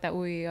 The fact that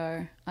we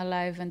are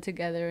alive and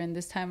together in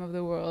this time of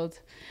the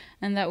world,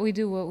 and that we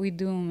do what we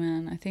do,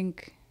 man. I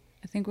think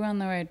we're on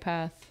the right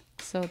path.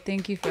 So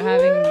thank you for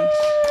having me.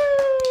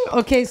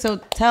 Okay, so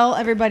tell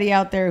everybody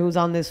out there who's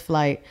on this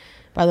flight.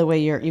 By the way,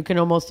 you can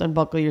almost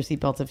unbuckle your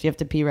seatbelts. If you have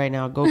to pee right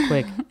now, go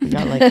quick.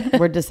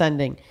 We're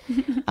descending.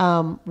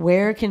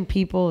 Where can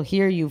people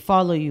hear you,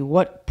 follow you?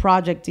 What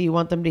project do you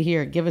want them to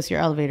hear? Give us your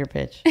elevator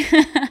pitch.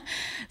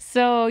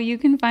 So you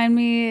can find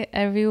me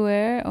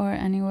everywhere or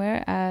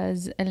anywhere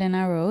as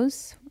Elena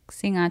Rose,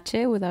 sin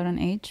H without an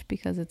H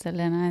because it's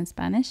Elena in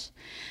Spanish.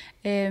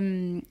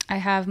 I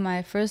have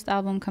my first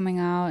album coming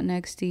out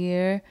next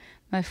year.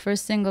 My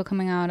first single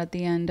coming out at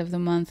the end of the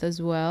month as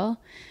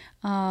well.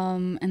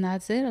 And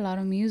that's it. A lot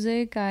of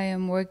music. I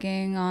am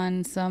working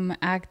on some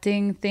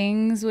acting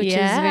things, which is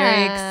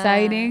very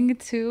exciting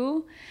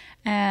too.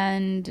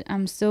 And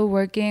I'm still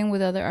working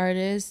with other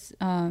artists,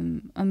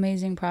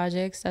 amazing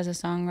projects as a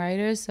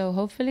songwriter. So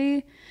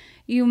hopefully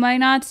you might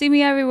not see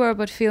me everywhere,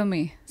 but feel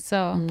me.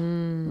 So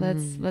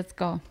let's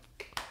go.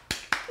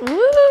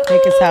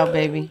 Take us out,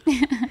 baby.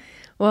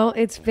 Well,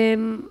 it's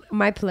been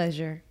my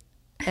pleasure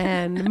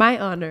and my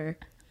honor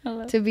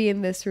to be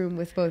in this room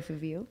with both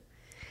of you.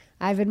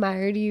 I've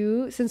admired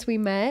you since we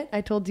met.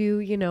 I told you,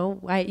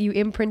 you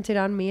imprinted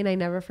on me, and I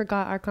never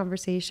forgot our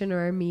conversation or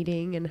our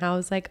meeting, and how I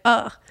was like,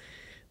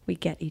 we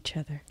get each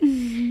other.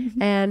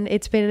 And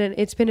it's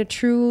been a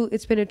true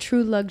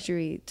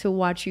luxury to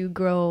watch you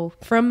grow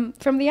from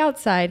the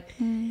outside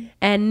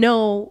and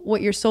know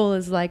what your soul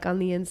is like on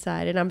the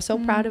inside. And I'm so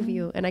proud of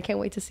you, and I can't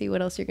wait to see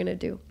what else you're gonna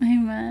do.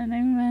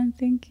 Amen.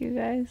 Thank you,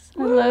 guys.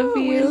 I love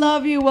you. We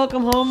love you.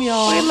 Welcome home,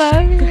 y'all. We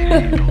love you.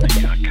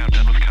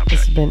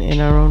 It's been In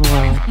Our Own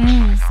World.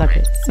 Suck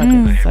it.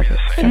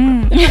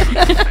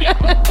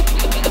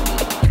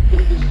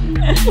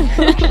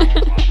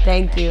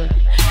 Thank you.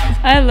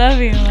 I love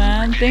you,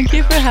 man. Thank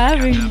you for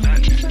having me.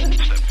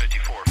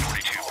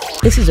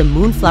 This is a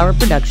Moonflower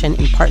production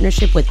in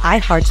partnership with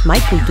iHeart's My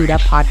Cultura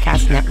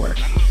podcast network.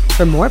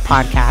 For more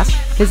podcasts,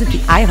 visit the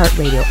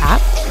iHeartRadio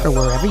app or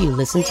wherever you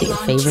listen to your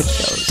favorite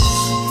shows.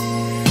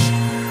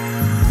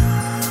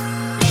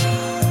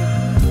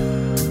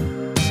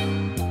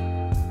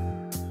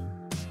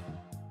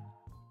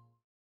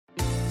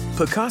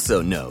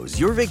 Picasso knows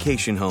your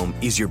vacation home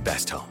is your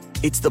best home.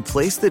 It's the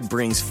place that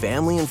brings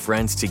family and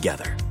friends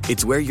together.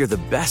 It's where you're the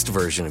best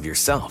version of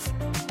yourself.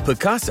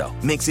 Picasso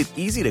makes it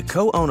easy to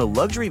co-own a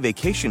luxury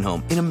vacation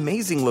home in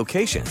amazing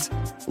locations.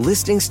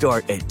 Listings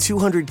start at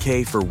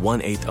 $200K for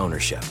 1/8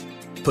 ownership.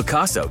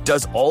 Picasso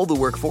does all the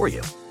work for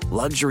you.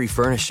 Luxury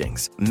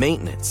furnishings,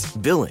 maintenance,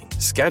 billing,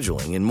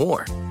 scheduling, and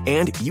more.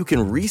 And you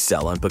can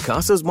resell on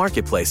Picasso's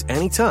marketplace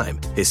anytime,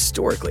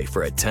 historically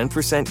for a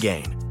 10%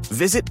 gain.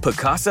 Visit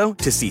Picasso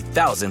to see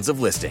thousands of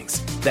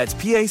listings. That's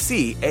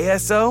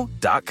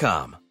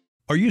PACASO.com.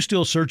 Are you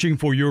still searching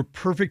for your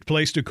perfect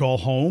place to call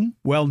home?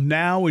 Well,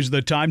 now is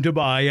the time to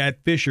buy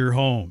at Fisher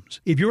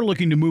Homes. If you're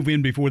looking to move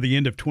in before the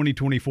end of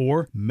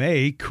 2024,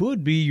 May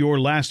could be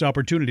your last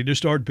opportunity to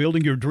start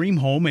building your dream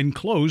home and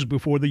close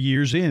before the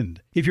year's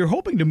end. If you're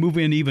hoping to move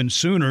in even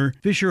sooner,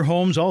 Fisher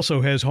Homes also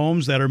has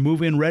homes that are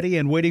move-in ready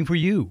and waiting for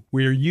you,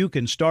 where you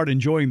can start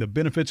enjoying the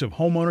benefits of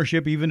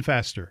homeownership even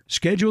faster.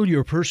 Schedule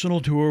your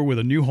personal tour with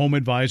a new home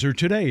advisor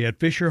today at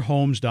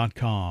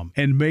FisherHomes.com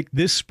and make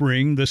this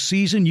spring the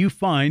season you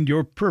find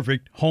your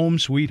perfect home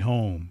sweet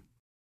home.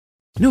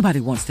 Nobody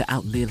wants to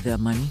outlive their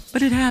money,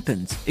 but it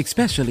happens,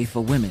 especially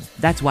for women.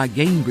 That's why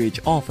Gainbridge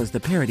offers the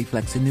Parity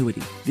Flex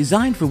annuity,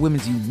 designed for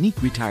women's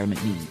unique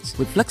retirement needs,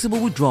 with flexible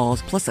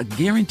withdrawals plus a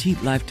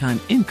guaranteed lifetime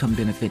income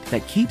benefit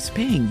that keeps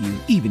paying you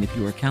even if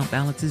your account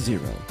balance is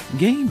zero.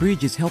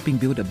 Gainbridge is helping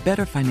build a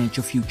better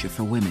financial future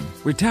for women.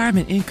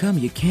 Retirement income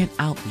you can't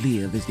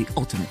outlive is the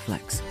ultimate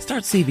flex.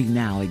 Start saving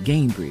now at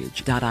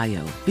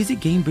Gainbridge.io. Visit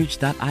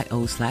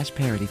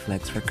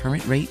Gainbridge.io/ParityFlex for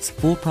current rates,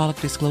 full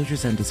product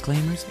disclosures and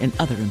disclaimers, and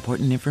other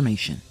important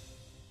information.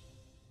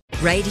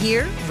 Right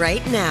here,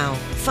 right now.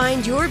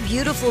 Find your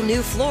beautiful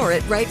new floor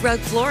at Right Rug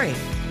Flooring.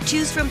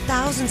 Choose from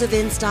thousands of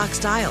in-stock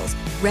styles,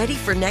 ready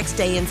for next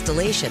day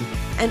installation,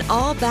 and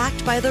all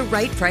backed by the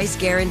right price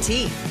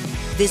guarantee.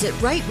 Visit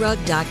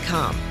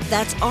rightrug.com.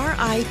 That's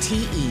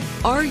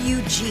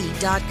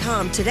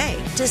RITERUG.com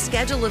today to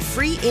schedule a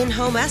free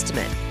in-home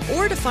estimate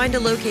or to find a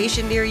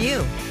location near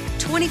you.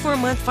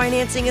 24-month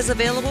financing is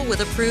available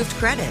with approved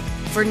credit.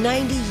 For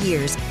 90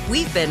 years,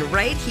 we've been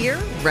right here,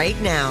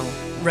 right now.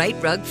 Right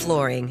Rug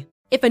Flooring.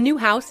 If a new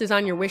house is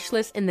on your wish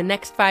list in the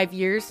next 5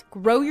 years,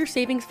 grow your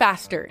savings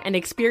faster and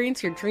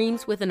experience your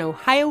dreams with an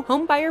Ohio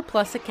Homebuyer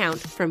Plus account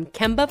from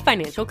Kemba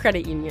Financial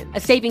Credit Union. A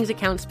savings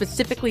account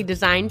specifically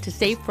designed to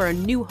save for a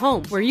new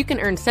home, where you can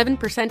earn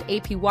 7%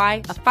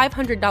 APY, a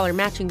 $500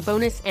 matching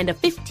bonus, and a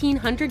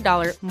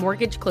 $1,500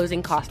 mortgage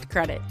closing cost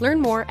credit. Learn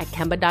more at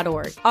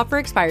Kemba.org. Offer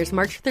expires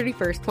March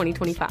 31st,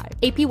 2025.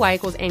 APY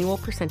equals annual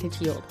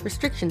percentage yield.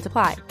 Restrictions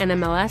apply.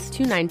 NMLS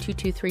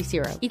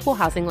 292230. Equal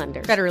housing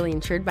lender. Federally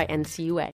insured by NCUA.